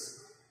universe.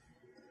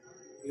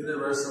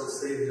 Universal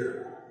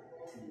Savior.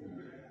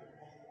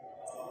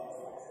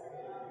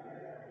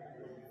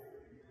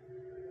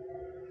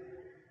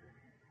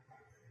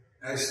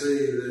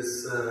 Actually,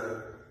 this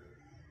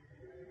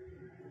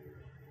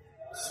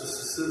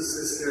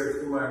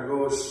Sister Kumar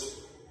Ghosh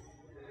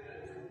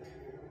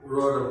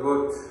wrote a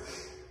book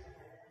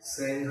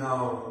saying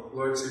how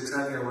Lord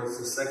Chaitanya was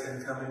the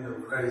second coming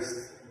of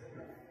Christ.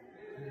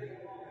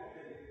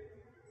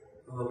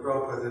 Although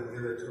Prabhupada didn't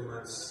give it too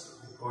much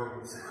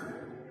importance.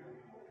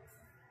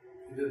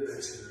 He did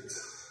mention it.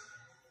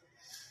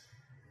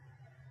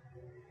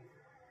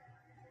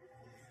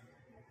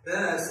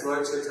 Then as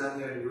Lord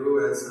Chaitanya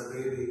grew as a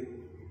baby,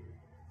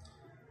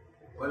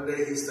 one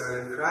day he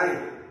started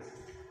crying.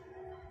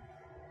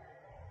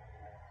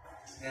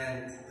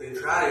 And they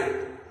tried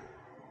to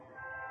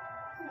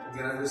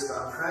get him to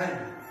stop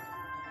crying.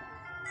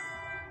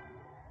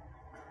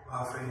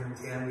 Offering him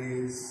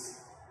candies,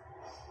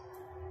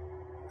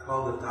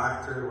 called the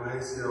doctor, why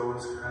is he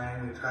always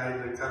crying? They tried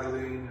the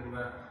cuddling and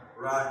the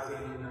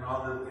rocking and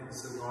all the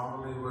things that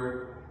normally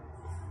work.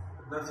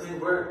 But nothing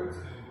worked.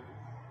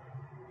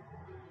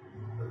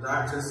 The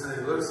doctor said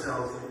he looks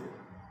healthy,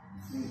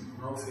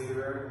 no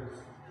fever.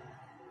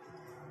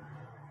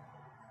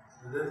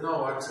 They didn't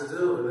know what to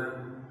do.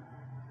 Then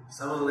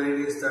some of the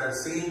ladies started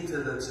singing to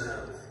the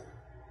child.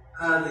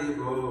 Hari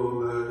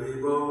Bol,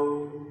 Hari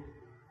Bol,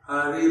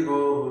 Hari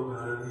Bol,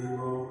 Hari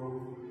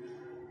Bol.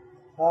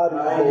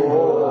 Hari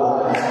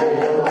Bol, Hari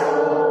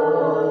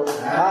Bol,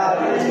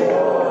 Hari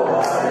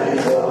Bol, Hari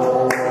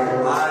Bol.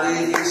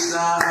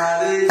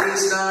 Hare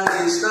Krishna,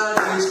 Krishna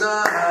Krishna,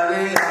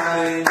 Hare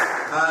Hare,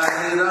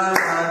 Hare Ram,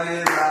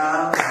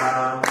 Ram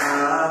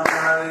Ram,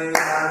 Hare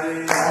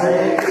Hare.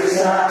 Hare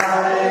Krishna,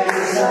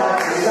 Krishna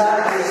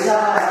Krishna,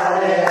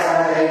 Hare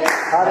Hare,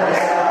 Hare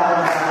Ram,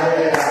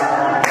 Hare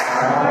Ram,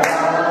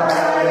 Ram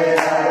Hare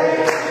Hare.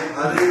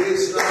 Hare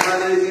Krishna,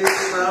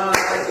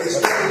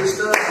 Krishna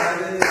Krishna,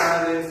 Hare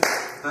Hare,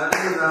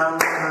 Hare Ram,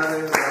 Hare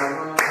Ram,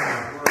 Ram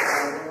Hare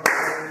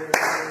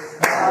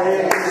Hare.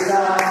 Hare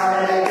Krishna,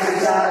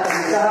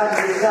 Krishna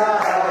Krishna,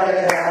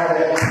 Hare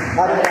Hare,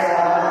 Hare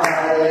Ram,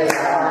 Hare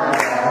Ram,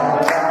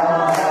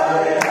 Ram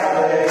Hare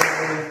Hare.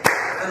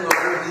 And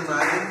Lord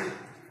Divine,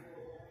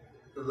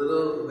 the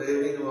little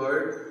baby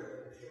Lord,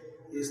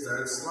 he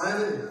started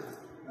smiling.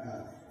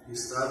 He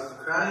stopped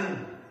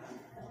crying.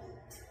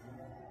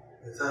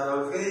 They thought,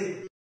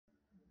 okay,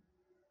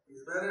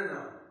 he's better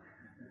now.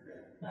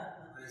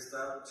 They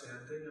stopped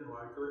chanting and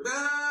walked away.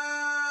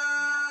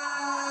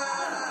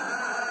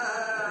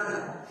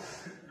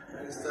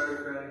 They started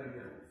crying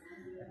again.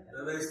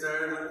 Then they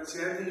started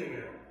chanting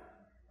again.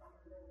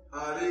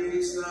 Hare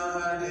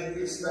Krishna,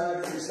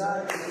 Krishna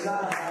Krishna,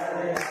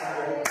 Hare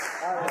Hare,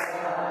 Hare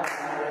Ram,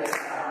 Hare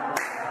Ram,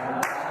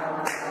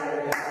 Ram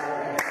Hare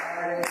Hare.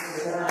 Hare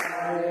Krishna,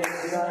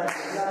 Krishna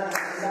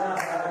Krishna,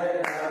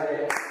 Hare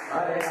Hare,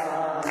 Hare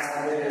Ram,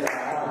 Hare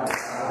Ram.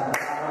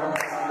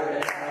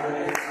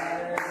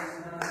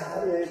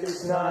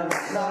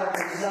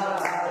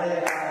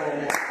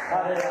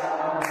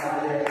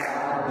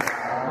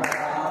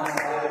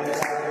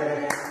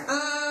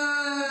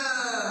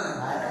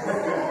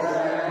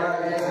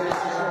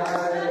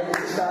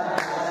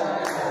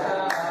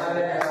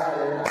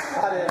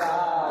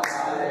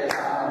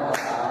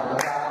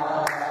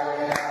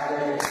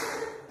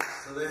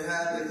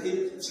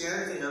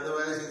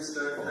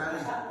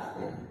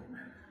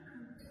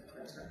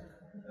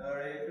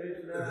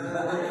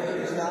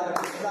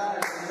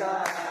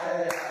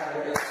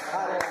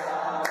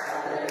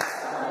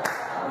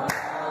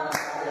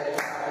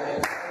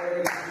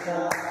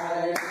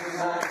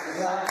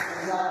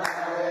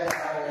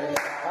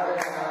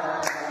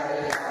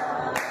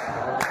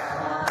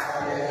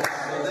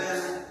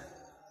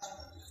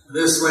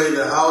 This way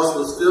the house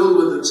was filled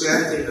with the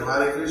chanting of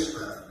Hare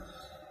Krishna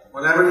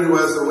whenever he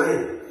was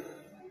away.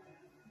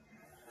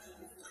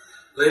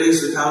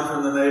 Ladies would come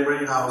from the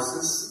neighboring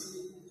houses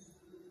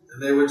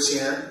and they would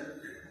chant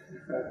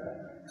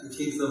to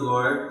keep the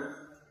Lord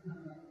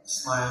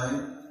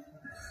smiling.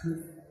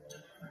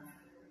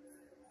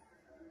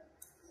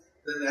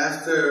 Then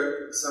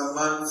after some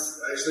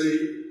months,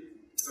 actually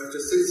after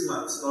 6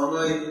 months,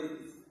 normally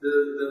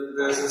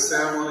there's a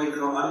ceremony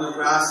called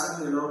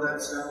Annaprasana. You know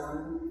that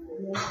ceremony?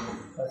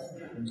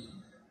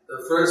 The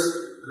first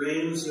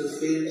grains you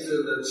feed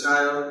to the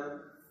child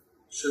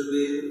should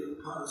be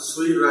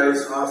sweet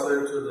rice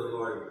offered to the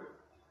Lord.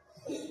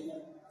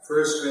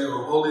 First grain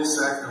of holy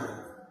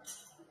sacrament.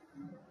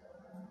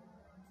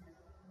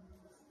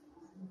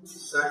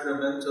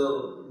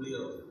 Sacramental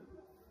meal.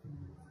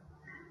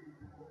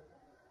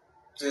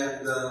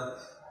 And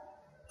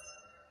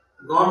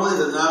normally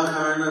the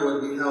Namkarna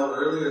would be held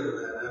earlier than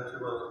that, after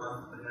about a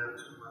month and a half,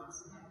 2 months.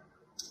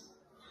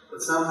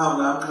 But somehow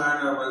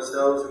Namkarna was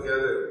held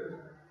together.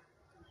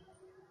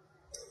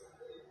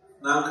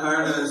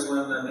 Namkarna is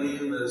when the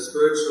name, the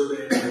spiritual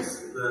name, is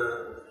the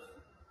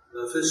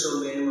official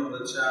name of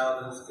the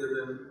child is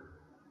given.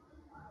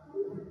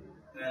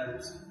 And,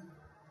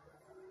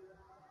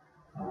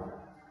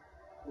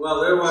 well,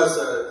 there was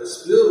a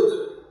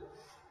dispute.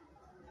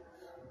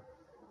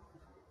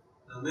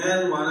 The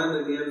men wanted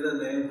to give the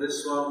name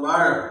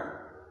Vishwambara,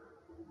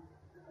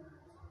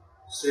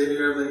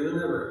 Savior of the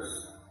universe.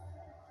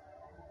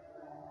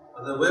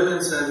 But the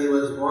women said he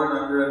was born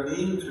under a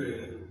neem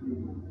tree.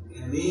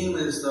 And neem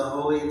is the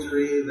holy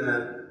tree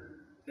that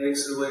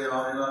takes away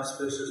all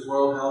inauspicious.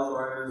 World Health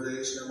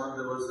Organization.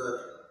 There was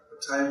a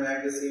Time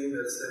magazine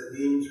that said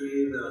neem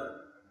tree, I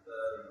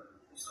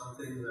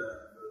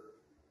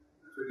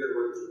forget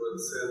what it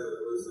said, but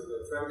it was on the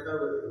front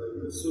cover, like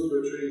the super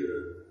tree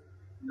that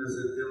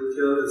it'll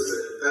kill, it's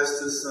a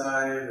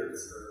pesticide,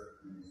 it's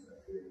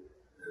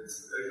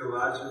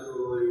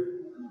ecologically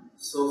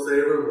so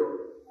favorable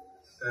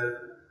that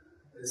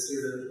they see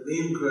that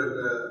neem could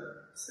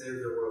save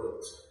the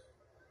world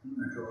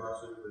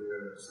ecologically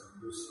or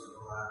do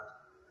something like that.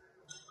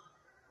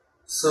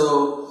 So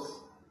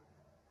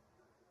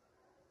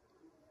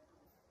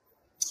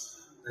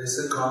they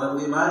said, call him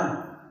Nimai,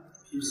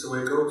 keeps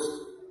away ghosts.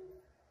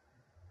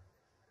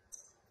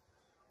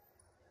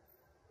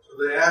 So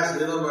they asked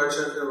Līlā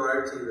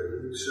Chakravarti that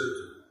he should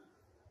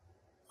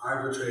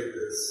arbitrate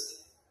this.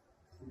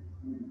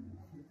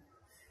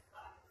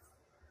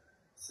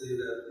 See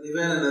that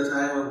even in the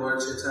time of Lord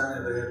Chaitanya,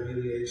 they had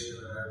mediation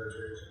and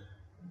arbitration.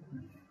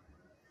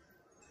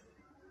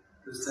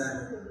 This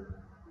time,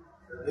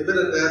 even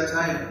at that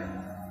time,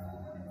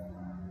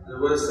 there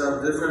was some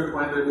different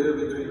point of view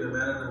between the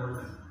men and the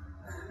women.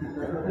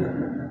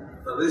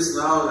 At least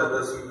now that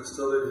doesn't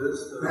still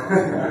exist.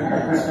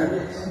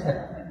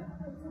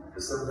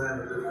 There's some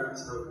kind of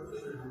difference.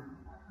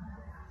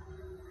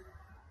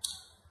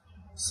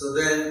 So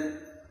then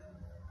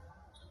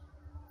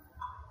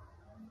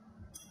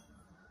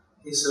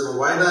he said, well,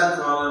 why not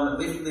call him a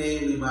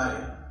nickname Nimai?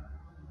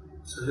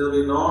 So he'll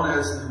be known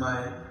as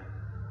Nimai.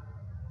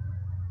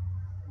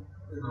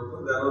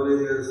 That'll be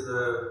his,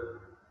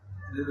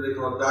 they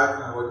call it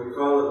Dakna, what we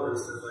call a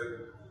person. Like,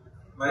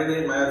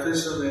 my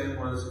official name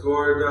was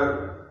Gaura,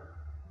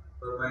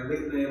 but my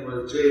nickname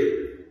was Jade.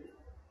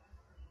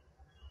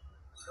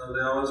 So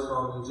they always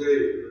call me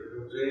Jade.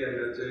 From Jade, I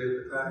got Jade at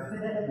the time.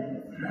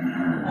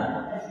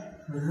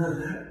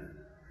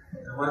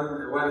 And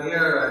one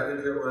year, I think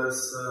it was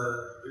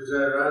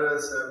Vijay Radha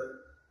said,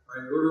 my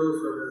guru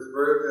from his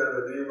birth had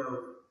the name of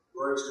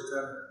Lord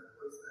Chaitanya.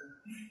 What's that?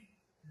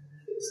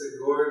 He said,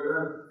 Gaura,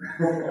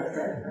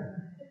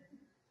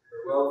 the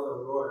wealth of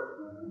Gaura.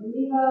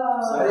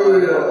 So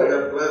I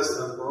got blessed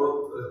on both.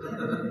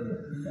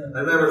 I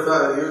never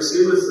thought,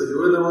 seriously, you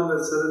were the one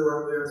that said it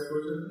one day as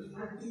Puja?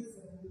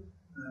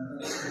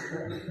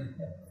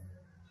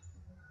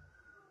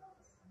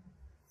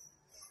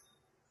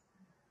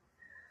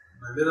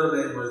 My middle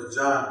name was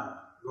John,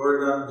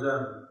 Gordon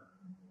John.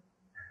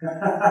 So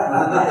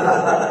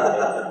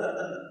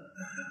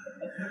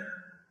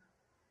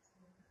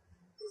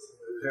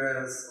my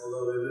parents,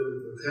 although they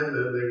didn't intend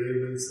it, they gave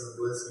me some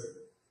blessing.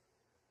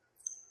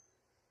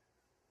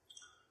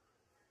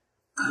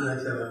 I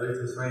like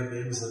to find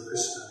names of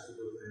Krishna.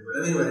 But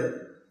anyway,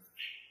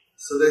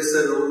 so they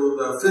said,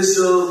 the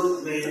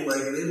official name,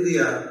 like in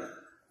India,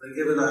 They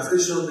give an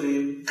official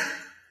name,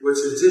 which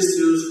is just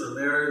used for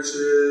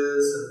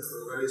marriages and for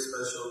very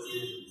special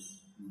occasions.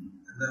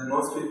 And then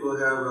most people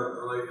have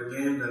a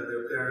name that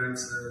their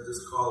parents and they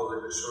just call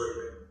like a short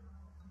name.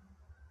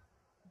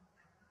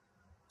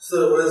 So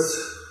it was,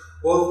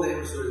 both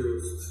names were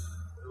used.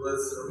 It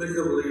was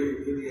amicably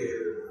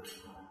mediated,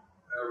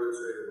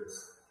 arbitrators.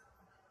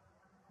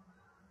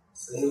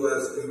 So he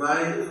was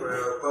Imai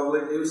for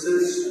public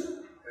usage,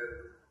 and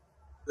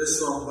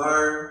Vishwambar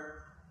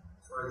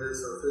for his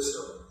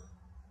official.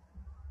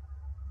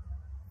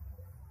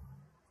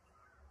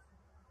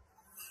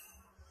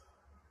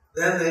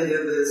 Then they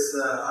did this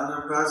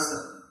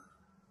Annaprasan.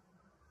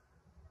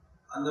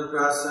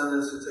 Annaprasan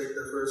is to take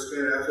the first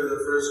grain. After the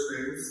first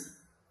grains,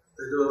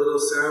 they do a little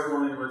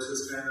ceremony, which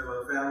is kind of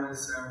a family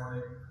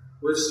ceremony,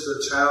 which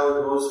the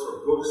child goes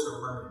for books or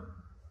money.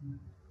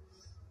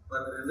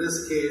 But in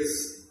this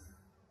case,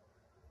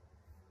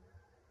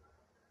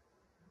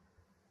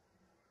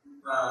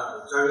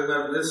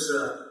 Jagannath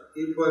Mishra,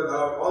 he put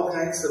out all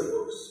kinds of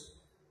books.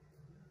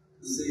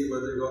 See,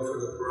 whether they go for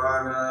the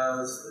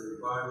Puranas, the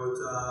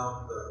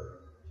Bhagavatam, the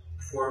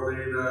four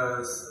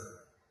Vedas,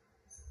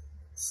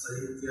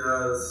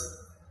 Sahityas,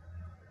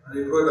 and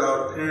he put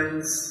out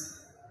pens.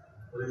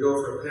 When you go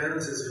for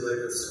pens, is you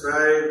like a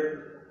scribe.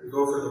 You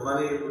go for the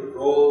money, you put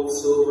gold,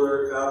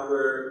 silver,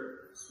 copper,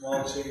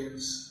 small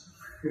change.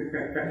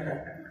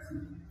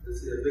 Is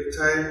he a big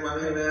time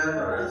money man,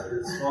 or is he a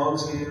small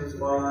change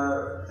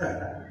one?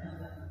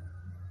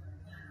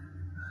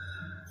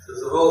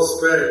 There's a whole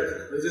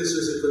spread. We just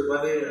usually put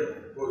money and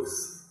books,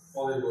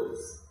 holy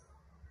books.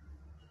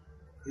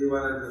 He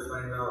wanted to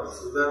find out.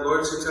 So that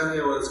Lord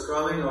Chaitanya was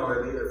crawling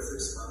already at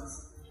 6 months.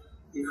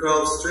 He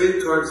crawled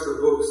straight towards the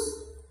books.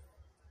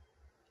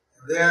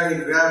 And there he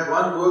grabbed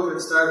one book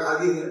and started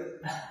hugging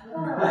it.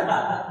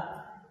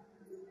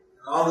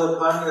 And all the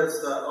pandits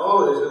thought,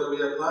 oh, he's going to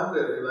be a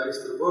pandit, he likes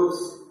the books.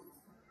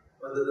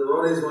 But the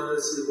devotees wanted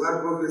to see,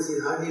 what book is he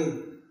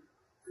hugging?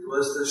 It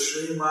was the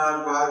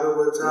Srimad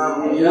Bhagavatam.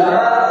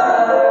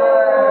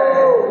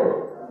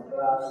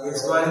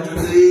 He's going to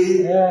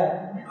be a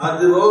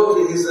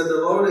devotee. He's a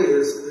devotee.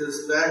 His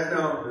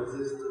background is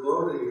he's a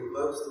devotee. He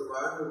loves the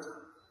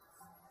Bhagavatam.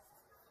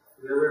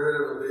 You ever heard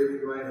of a baby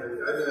going?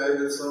 I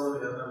did so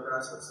many on that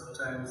process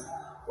sometimes.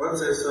 Once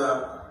I saw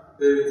a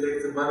baby take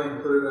the money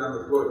and put it on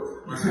the book.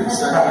 Must be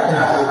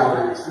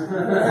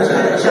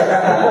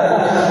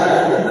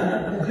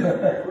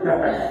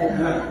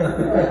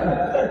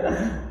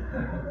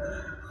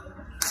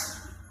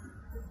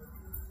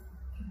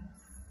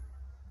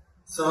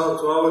So,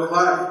 12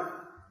 o'clock.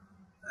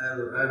 I have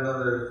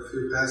another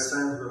few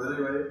pastimes, but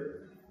anyway,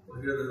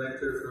 we'll hear the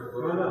nectar from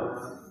Gaura.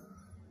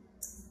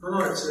 No,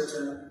 it's your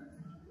turn.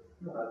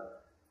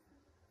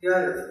 Yeah,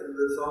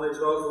 it's only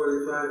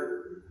 12:45.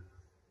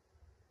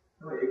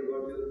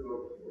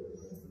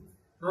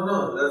 No,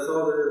 that's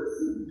all there is.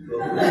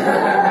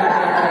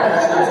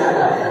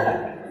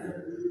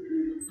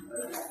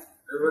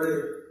 Everybody,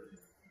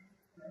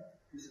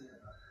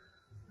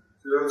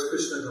 Raj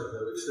Krishna Gata,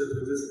 we should do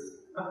this.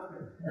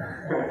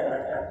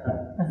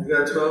 You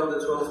got 12 to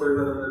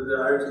 12:45 and the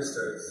arti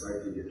starts.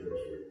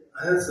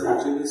 I had some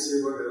GDC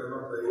work, I don't know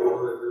if I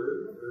able to do it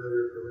without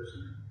your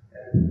permission.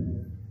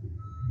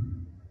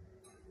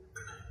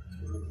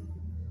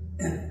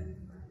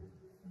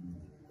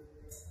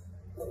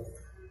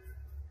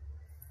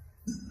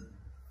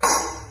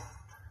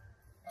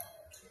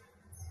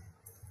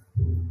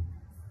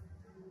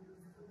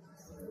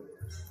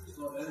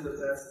 So end the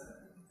fast time.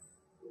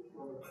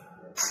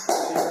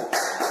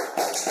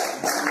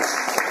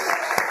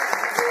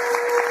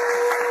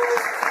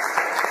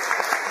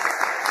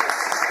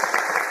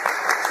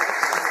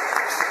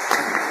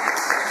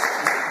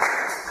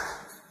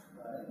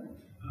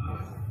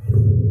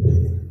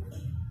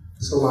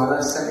 So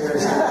Maharaj seminar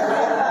is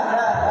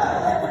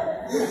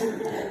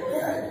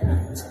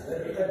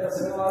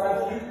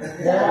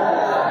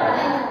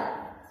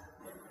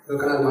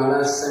Lokanath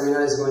Maharaj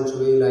seminar is going to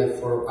be like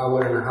for an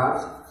hour and a half.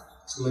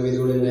 So maybe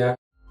during the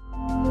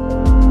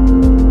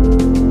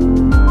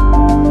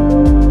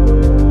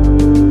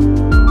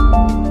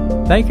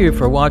Thank you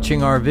for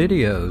watching our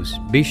videos.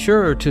 Be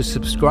sure to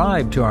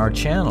subscribe to our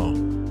channel.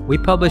 We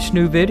publish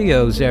new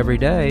videos every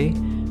day,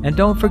 and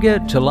don't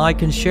forget to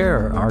like and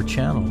share our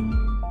channel.